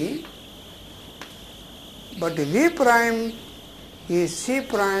V, but V prime is C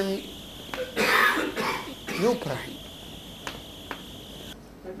prime U prime.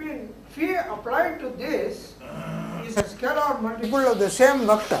 That means phi applied to this is a scalar multiple of the same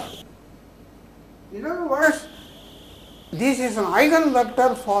vector. In other words, this is an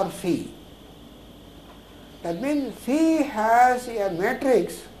eigenvector for phi. That means phi has a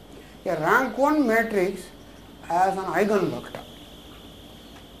matrix, a rank 1 matrix as an eigenvector.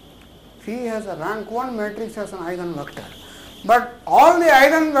 Phi has a rank 1 matrix as an eigenvector. But all the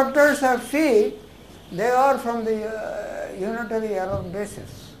eigenvectors of phi, they are from the unitary error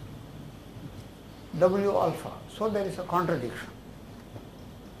basis, W alpha. So there is a contradiction.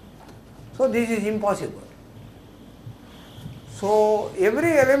 So this is impossible. So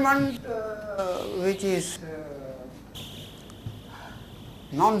every element which is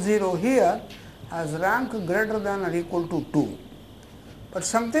non-zero here has rank greater than or equal to 2. But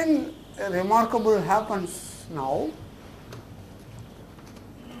something remarkable happens now.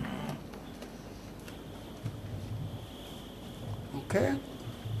 Okay.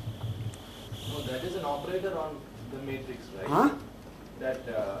 No, that is an operator on the matrix, right? Huh? That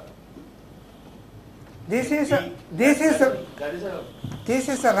This is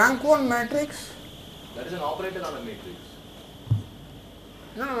a rank 1 matrix. that is an operator on a matrix.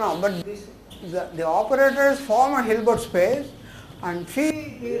 No, but the operators form a Hilbert space, and phi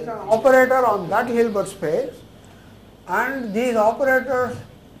is an operator on that Hilbert space, and these operators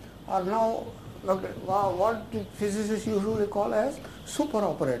are now what physicists usually call as super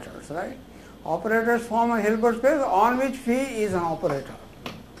operators, right? Operators form a Hilbert space on which phi is an operator.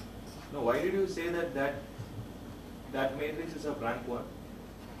 No, why did you say that matrix is of rank 1?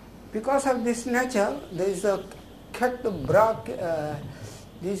 Because of this nature, there is a ket bra.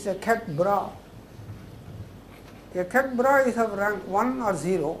 This is a ket bra. A ket bra is of rank 1 or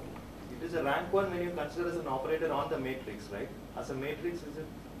 0. It is a rank 1 when you consider as an operator on the matrix, right? As a matrix, is it?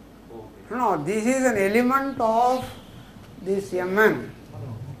 Oh, okay. No, this is an element of this Mn.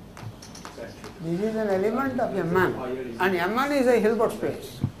 This is an element of Mn, and Mn is a Hilbert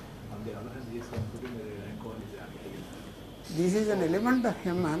space. This is an element of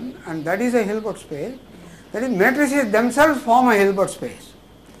Mn, and that is a Hilbert space. That is, matrices themselves form a Hilbert space,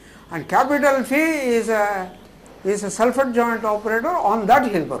 and capital phi is a self-adjoint operator on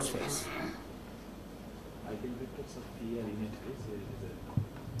that Hilbert space.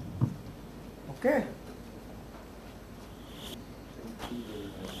 Okay.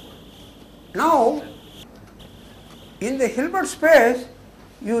 Now, in the Hilbert space,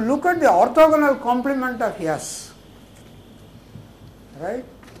 you look at the orthogonal complement of S, right?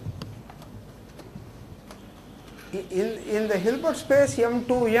 In the Hilbert space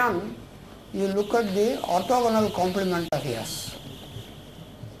M2n, you look at the orthogonal complement of S.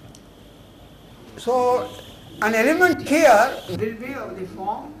 So, an element here will be of the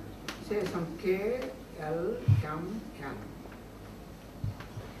form, say, some K, L, M, N.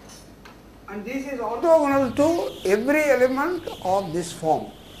 And this is orthogonal to every element of this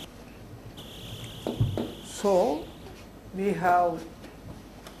form. So, we have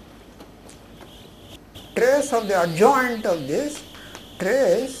trace of the adjoint of this,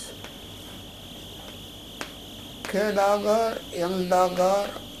 trace K dagger, M dagger,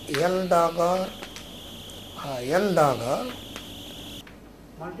 L dagger, N dagger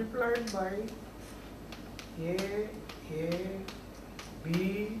multiplied by A,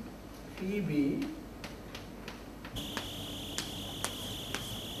 B, B.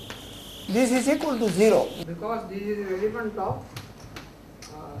 This is equal to 0 because this is an element of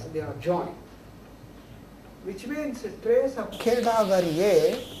the adjoint, which means a trace of K dagger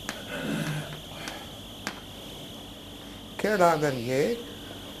A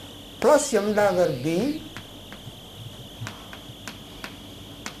plus M dagger B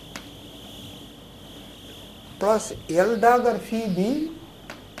plus L dagger phi B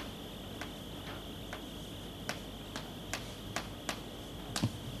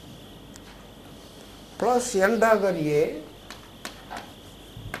plus N dagger A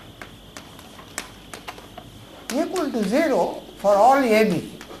equal to 0 for all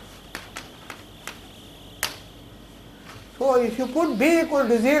AB. So if you put B equal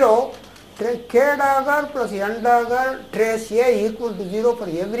to 0, K dagger plus N dagger trace A equal to 0 for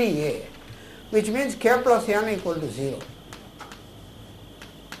every A, which means K plus N equal to 0.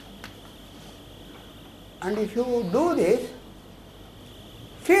 And if you do this,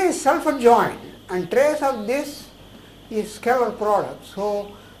 phi is self-adjoint and trace of this is scalar product.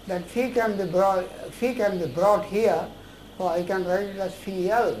 So that phi can be brought here. So I can write it as phi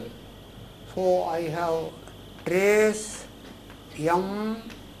L. So I have trace M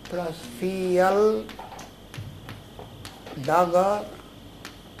plus phi L dagger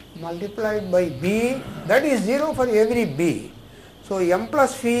multiplied by B, that is 0 for every B. So M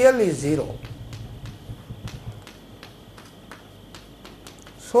plus phi L is 0.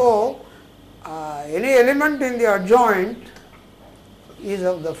 So any element in the adjoint is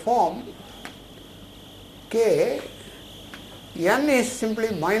of the form k, n is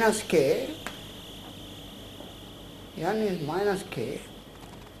simply minus k, n is minus k,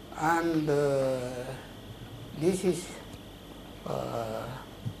 and this is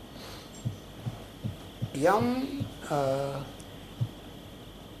m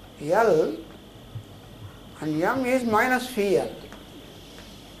L, and m is minus phi L.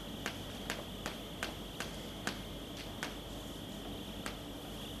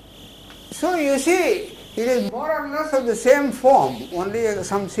 So you see, it is more or less of the same form, only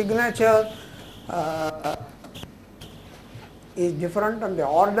some signature is different and the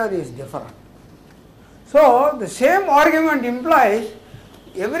order is different. So the same argument implies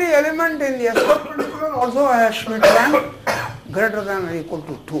every element in the S perpendicular also has Schmidt rank greater than or equal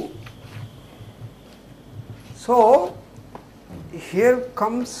to 2. So here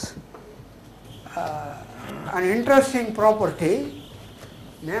comes an interesting property,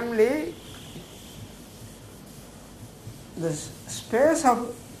 namely the space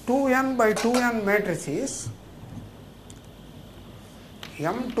of 2n by 2n matrices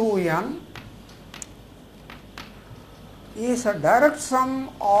M2n is a direct sum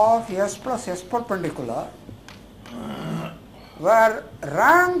of S plus S perpendicular, where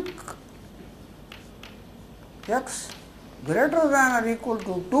rank x greater than or equal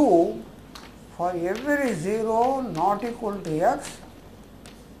to 2 for every 0 not equal to x,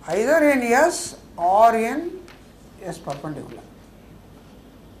 either in S or in S perpendicular.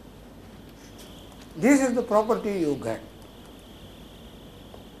 This is the property you get.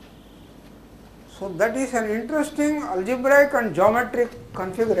 So that is an interesting algebraic and geometric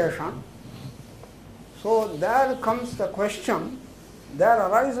configuration. So there comes the question, there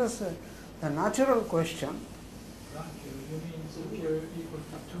arises the natural question. Rank, you mean superior equal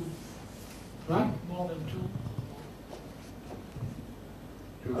to 2? Rank more than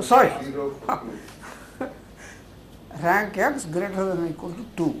 2? Sorry. 0 for 2. Rank x greater than or equal to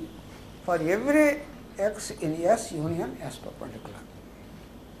 2 for every x in S union S perpendicular.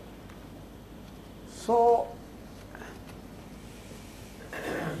 So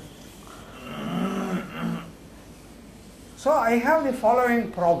I have the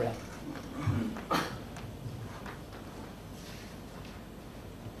following problem.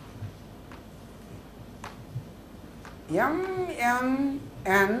 MNN,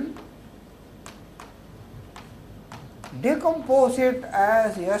 decompose it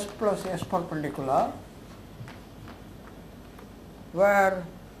as S plus S perpendicular, where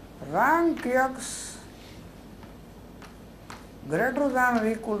rank x greater than or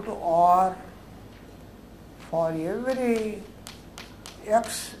equal to R for every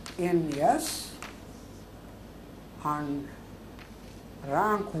x in S, and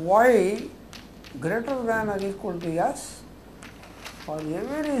rank y greater than or equal to S for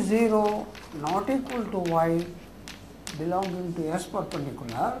every 0 not equal to y belonging to S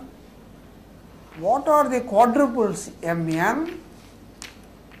perpendicular. What are the quadruples Mn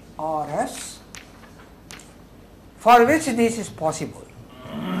or S for which this is possible?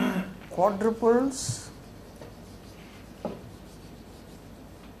 Quadruples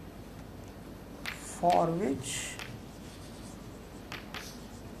for which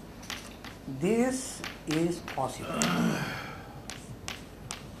this is possible.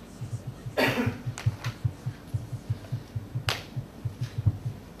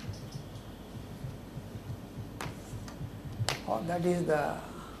 That is the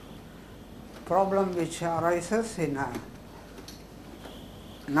problem which arises in a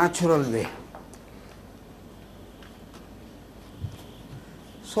natural way.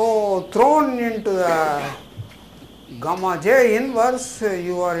 So thrown into the gamma j inverse,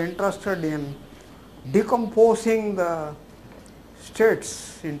 you are interested in decomposing the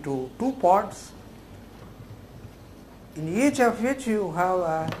states into two parts, in each of which you have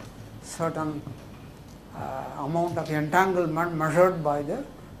a certain amount of entanglement measured by the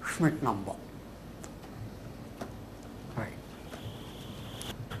Schmidt number. Right.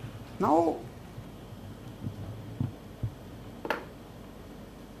 Now, I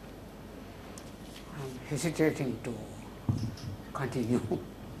am hesitating to continue.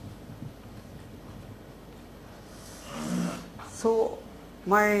 So,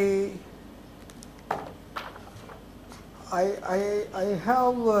 I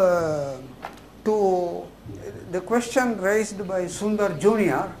have to the question raised by Sundar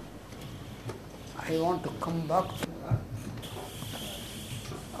Jr. I want to come back to that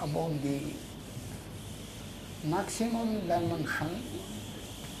about the maximum dimension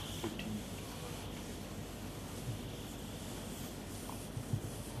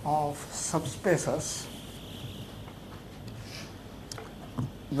of subspaces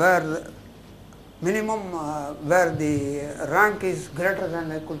where the minimum where the rank is greater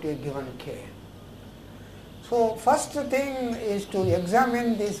than or equal to a given k. So first thing is to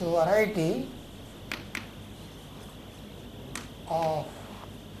examine this variety of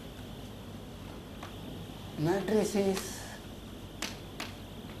matrices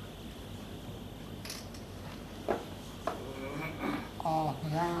of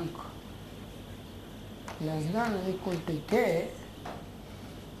rank less than or equal to k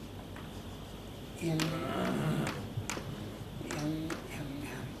in M.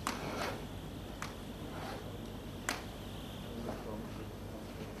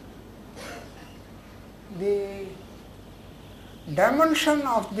 The dimension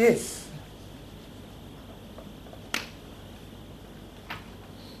of this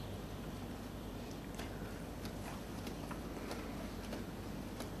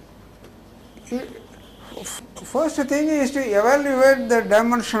first thing is to evaluate the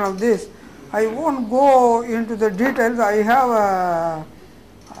dimension of this. I won't go into the details. I have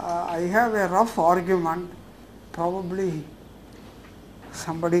a rough argument. Probably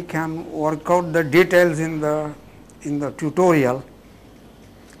somebody can work out the details in the tutorial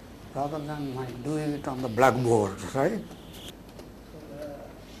rather than my doing it on the blackboard, right? So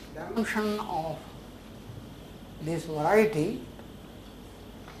the dimension of this variety,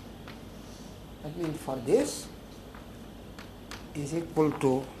 that means for this, is equal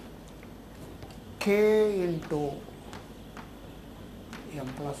to k into m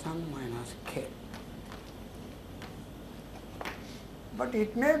plus n minus k. But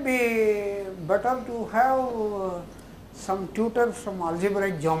it may be better to have some tutor from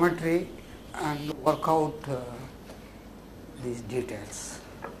algebraic geometry and work out these details.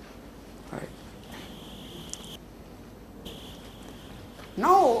 Right.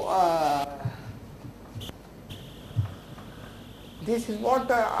 Now, this is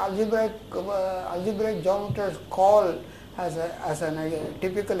what algebraic geometers call as a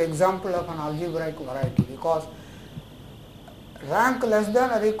typical example of an algebraic variety, because rank less than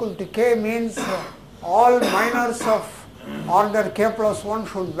or equal to k means all minors of order k plus 1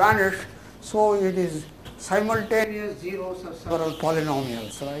 should vanish, so it is simultaneous zeros of several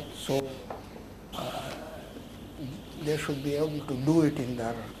polynomials, right? So they should be able to do it in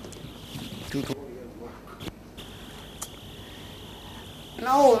their tutorial work.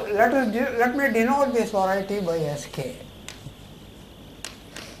 Now let me denote this variety by Sk.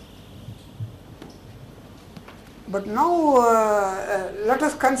 But now let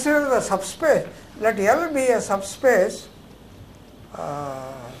us consider the subspace. Let L be a subspace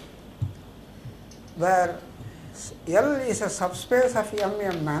where L is a subspace of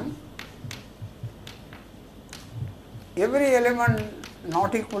MMN. Every element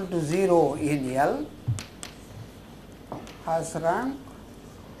not equal to 0 in L has rank.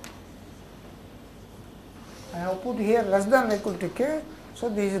 I have put here less than or equal to k, so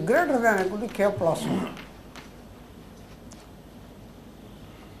this is greater than or equal to k plus 1.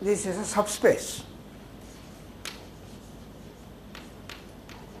 This is a subspace.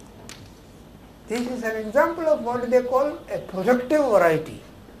 This is an example of what they call a projective variety.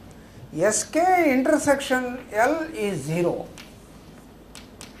 Sk intersection L is 0.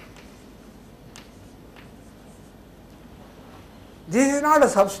 This is not a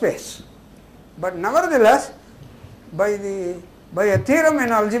subspace, but nevertheless, by a theorem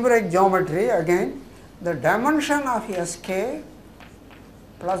in algebraic geometry, again, the dimension of Sk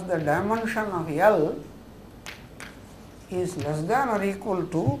plus the dimension of L is less than or equal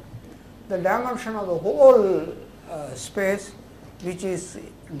to the dimension of the whole space, which is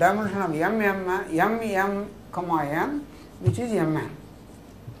dimension of M, comma n, which is Mn.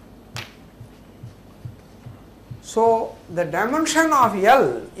 So the dimension of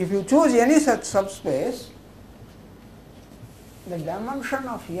L, if you choose any such subspace, the dimension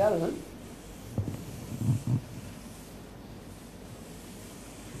of L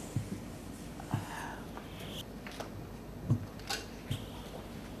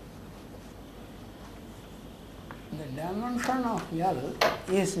dimension of L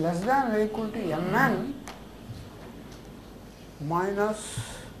is less than or equal to Mn minus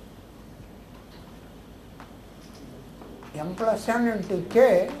m plus n into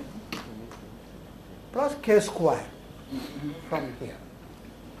k plus k square from here,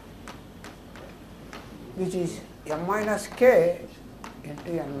 which is m minus k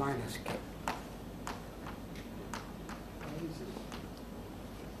into n minus k.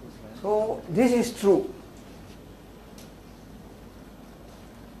 So this is true.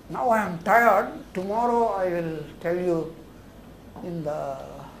 Now I am tired. Tomorrow I will tell you in the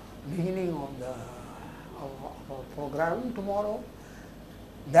beginning of the program tomorrow.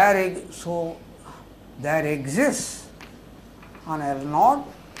 So there exists an L naught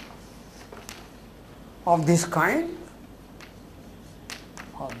of this kind,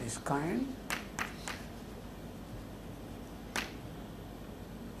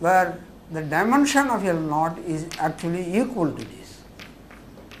 where the dimension of L naught is actually equal to this,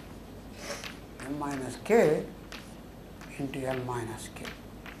 M minus K into L minus K.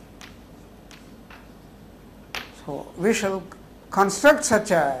 So we shall construct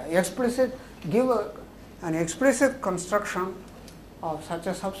such a give an explicit construction of such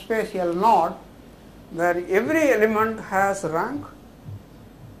a subspace L naught, where every element has rank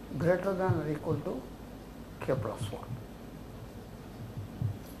greater than or equal to K plus 1.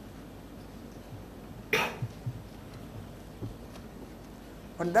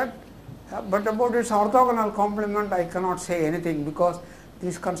 But about its orthogonal complement I cannot say anything, because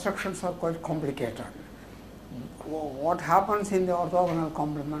these constructions are quite complicated. What happens in the orthogonal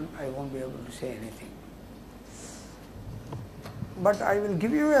complement, I won't be able to say anything. But I will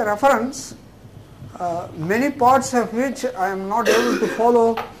give you a reference, many parts of which I am not able to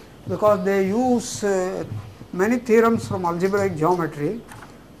follow because they use many theorems from algebraic geometry,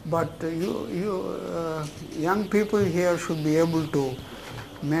 but young people here should be able to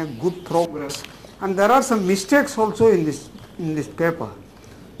make good progress. And there are some mistakes also in this paper.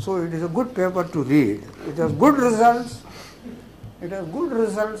 So it is a good paper to read. It has good results.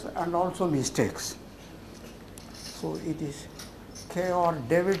 And also mistakes. So it is K.R.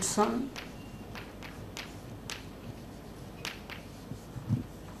 Davidson,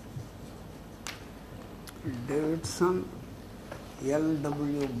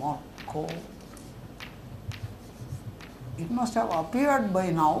 L.W. Marco. It must have appeared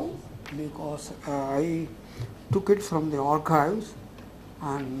by now because I took it from the archives,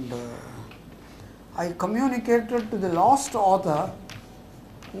 and I communicated to the last author,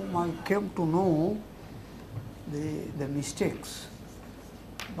 whom I came to know the mistakes.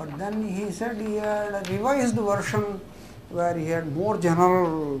 But then he said he had a revised version where he had more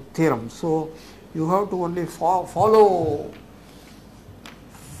general theorems. So you have to only follow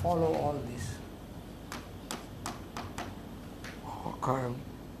all this. Archive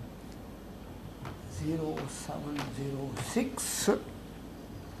 0706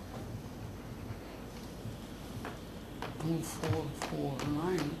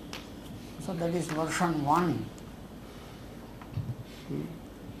 2449. So that is version 1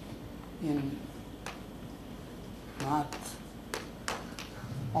 in math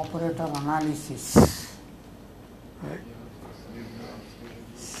operator analysis, right?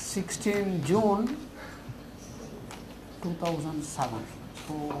 16 June 2007.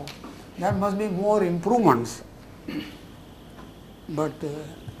 So there must be more improvements, but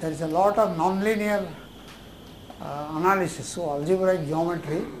there is a lot of nonlinear analysis, so algebraic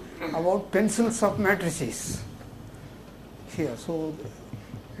geometry about pencils of matrices here. So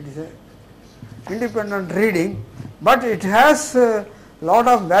it is a independent reading, but it has a lot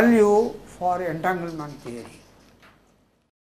of value for entanglement theory.